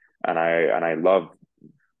I love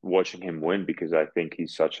watching him win because I think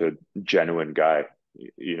he's such a genuine guy.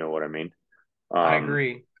 You know what I mean? I Um,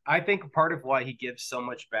 agree. I think part of why he gives so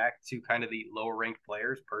much back to kind of the lower ranked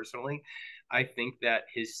players personally, I think that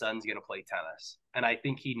his son's going to play tennis. And I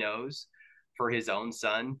think he knows for his own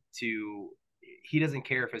son he doesn't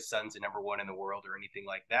care if his son's the number one in the world or anything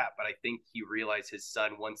like that. But I think he realized his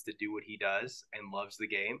son wants to do what he does and loves the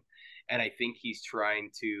game. And I think he's trying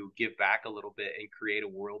to give back a little bit and create a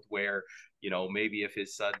world where, maybe if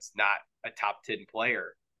his son's not a top 10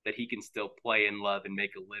 player, that he can still play and love and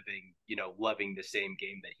make a living, loving the same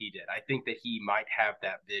game that he did. I think that he might have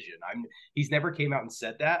that vision. He's never came out and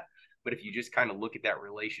said that, but if you just kind of look at that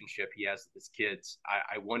relationship he has with his kids,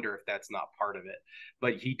 I wonder if that's not part of it.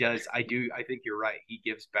 But he does. I think you're right. He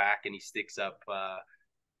gives back and he sticks up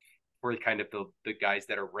for kind of the guys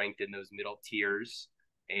that are ranked in those middle tiers,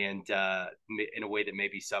 and in a way that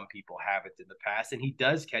maybe some people haven't in the past. And he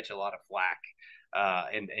does catch a lot of flack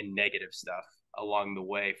and negative stuff along the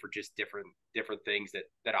way for just different things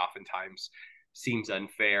that oftentimes seems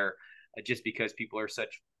unfair, just because people are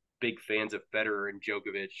such big fans of Federer and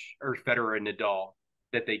Djokovic, or Federer and Nadal,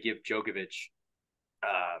 that they give Djokovic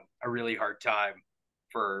a really hard time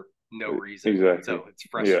for no reason. exactly. So it's Yeah.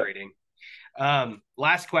 frustrating.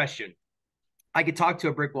 Last question. I could talk to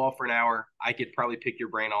a brick wall for an hour. I could probably pick your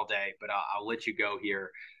brain all day, but I'll let you go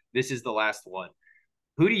here. This is the last one.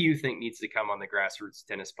 Who do you think needs to come on the Grassroots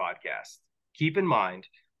Tennis Podcast? Keep in mind,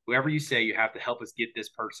 whoever you say, you have to help us get this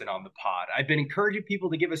person on the pod. I've been encouraging people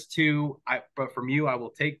to give us two, but from you, I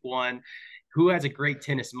will take one. Who has a great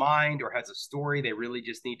tennis mind or has a story they really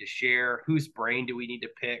just need to share? Whose brain do we need to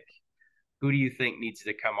pick? Who do you think needs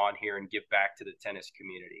to come on here and give back to the tennis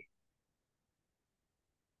community?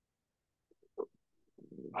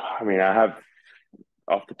 I mean, I have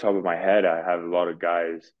off the top of my head, I have a lot of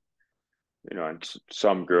guys, and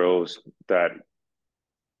some girls that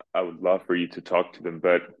I would love for you to talk to them,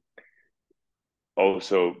 but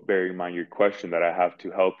also bearing in mind your question that I have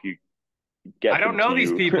to help you I get don't them to know these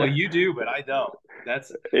you. people. You do, but I don't.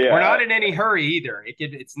 That's We're Yeah. not in any hurry either.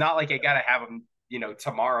 It's not like I got to have them,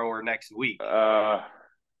 tomorrow or next week. I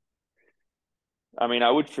mean,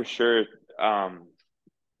 I would for sure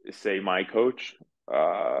say my coach.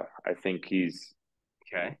 I think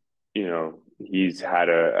Okay. he's had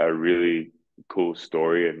a really cool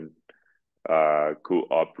story and cool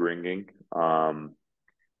upbringing.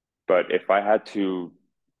 But if I had to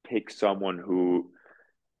pick someone who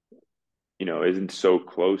isn't so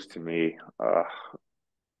close to me.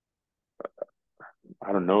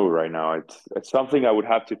 I don't know right now. It's something I would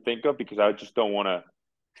have to think of, because I just don't want to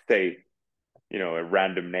say, a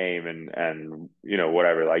random name and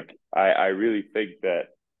whatever. Like I really think that,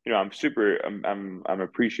 I'm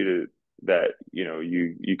appreciative that,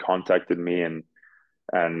 you contacted me, and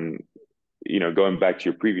going back to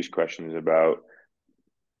your previous questions about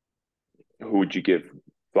who would you give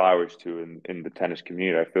flowers to in the tennis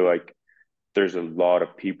community. I feel like there's a lot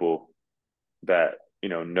of people that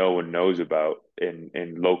no one knows about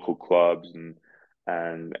in local clubs, and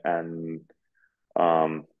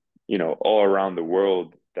all around the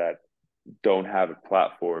world, that don't have a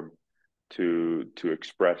platform to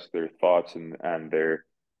express their thoughts and their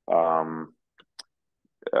um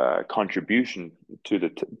contribution to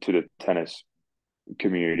the tennis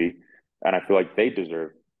community. And I feel like they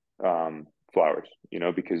deserve flowers,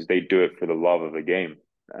 because they do it for the love of the game.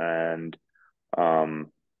 And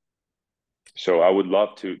um so I would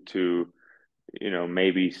love to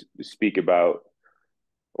maybe speak about,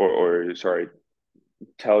 or sorry,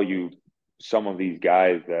 tell you some of these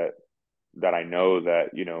guys that I know that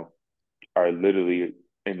are literally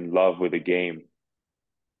in love with the game,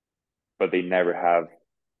 but they never have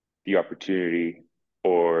the opportunity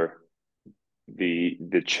or the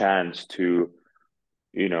chance to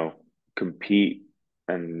compete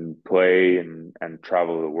and play and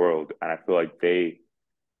travel the world. And I feel like they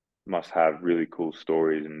must have really cool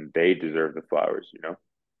stories, and they deserve the flowers.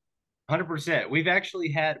 100%. We've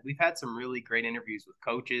had some really great interviews with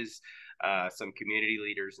coaches, some community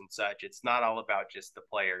leaders and such. It's not all about just the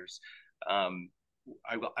players. Um,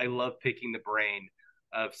 I love picking the brain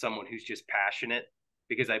of someone who's just passionate,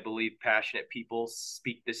 because I believe passionate people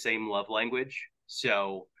speak the same love language.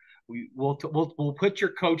 So we'll put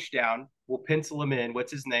your coach down. We'll pencil him in.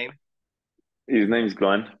 What's his name? His name's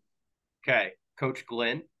Glenn. Okay, Coach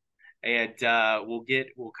Glenn. And we'll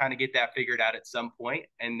kind of get that figured out at some point.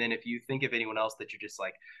 And then if you think of anyone else that you're just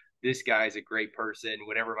like, this guy's a great person,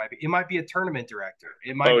 whatever it might be a tournament director.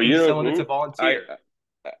 It might be someone that's a volunteer.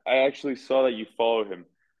 I actually saw that you follow him.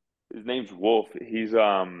 His name's Wolf. He's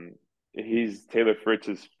Taylor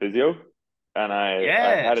Fritz's physio, and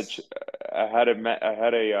Yes.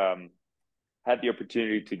 had the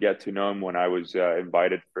opportunity to get to know him when I was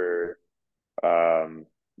invited for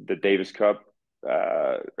the Davis Cup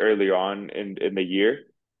early on in the year.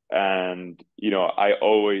 And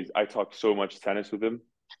I talk so much tennis with him,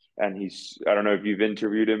 and I don't know if you've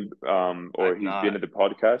interviewed him or I've he's been not. at the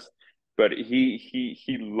podcast, but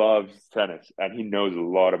he loves tennis, and he knows a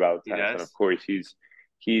lot about He tennis. And of does. course he's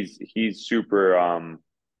super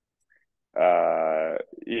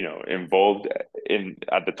involved in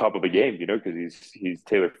at the top of the game, because he's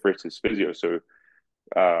Taylor Fritz's physio. So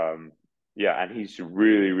yeah, and he's a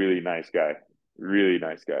really, really nice guy. Really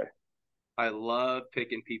nice guy. I love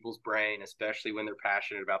picking people's brain, especially when they're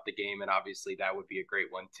passionate about the game. And obviously, that would be a great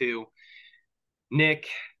one, too. Nick,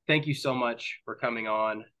 thank you so much for coming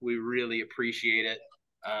on. We really appreciate it.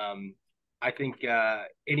 I think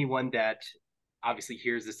anyone that obviously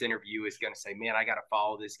hears this interview is going to say, man, I got to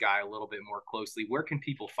follow this guy a little bit more closely. Where can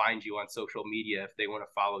people find you on social media if they want to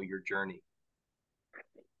follow your journey?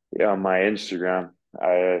 Yeah, on my Instagram,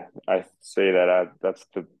 I say that that's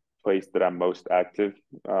the place that I'm most active.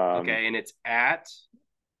 Okay. And It's at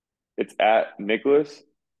Nicolas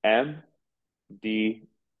MDEA.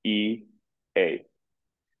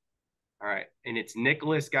 all right. And it's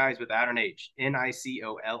Nicolas, guys, without an H,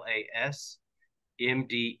 NicolasMDEA.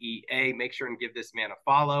 Make sure and give this man a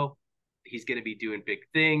follow. He's going to be doing big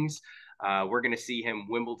things. We're going to see him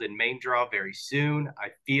Wimbledon main draw very soon. I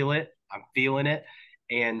feel it. I'm feeling it.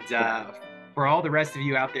 And for all the rest of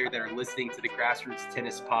you out there that are listening to the Grassroots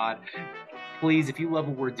Tennis Pod, please, if you love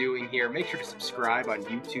what we're doing here, make sure to subscribe on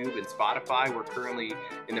YouTube and Spotify. We're currently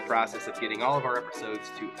in the process of getting all of our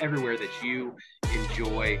episodes to everywhere that you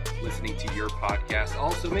enjoy listening to your podcast.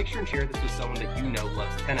 Also, make sure and share this with someone that you know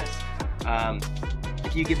loves tennis.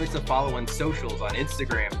 If you give us a follow on socials, on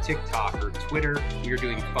Instagram, TikTok, or Twitter, we are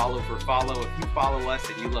doing follow for follow. If you follow us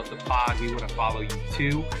and you love the pod, we want to follow you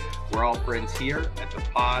too. We're all friends here at the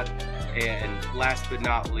pod. And last but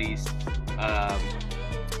not least,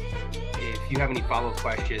 if you have any follow-up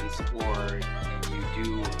questions, or you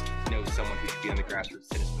do know someone who should be on the Grassroots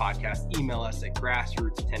Tennis Podcast, email us at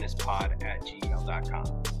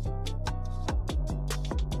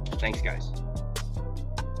grassrootstennispod@gmail.com. Thanks, guys.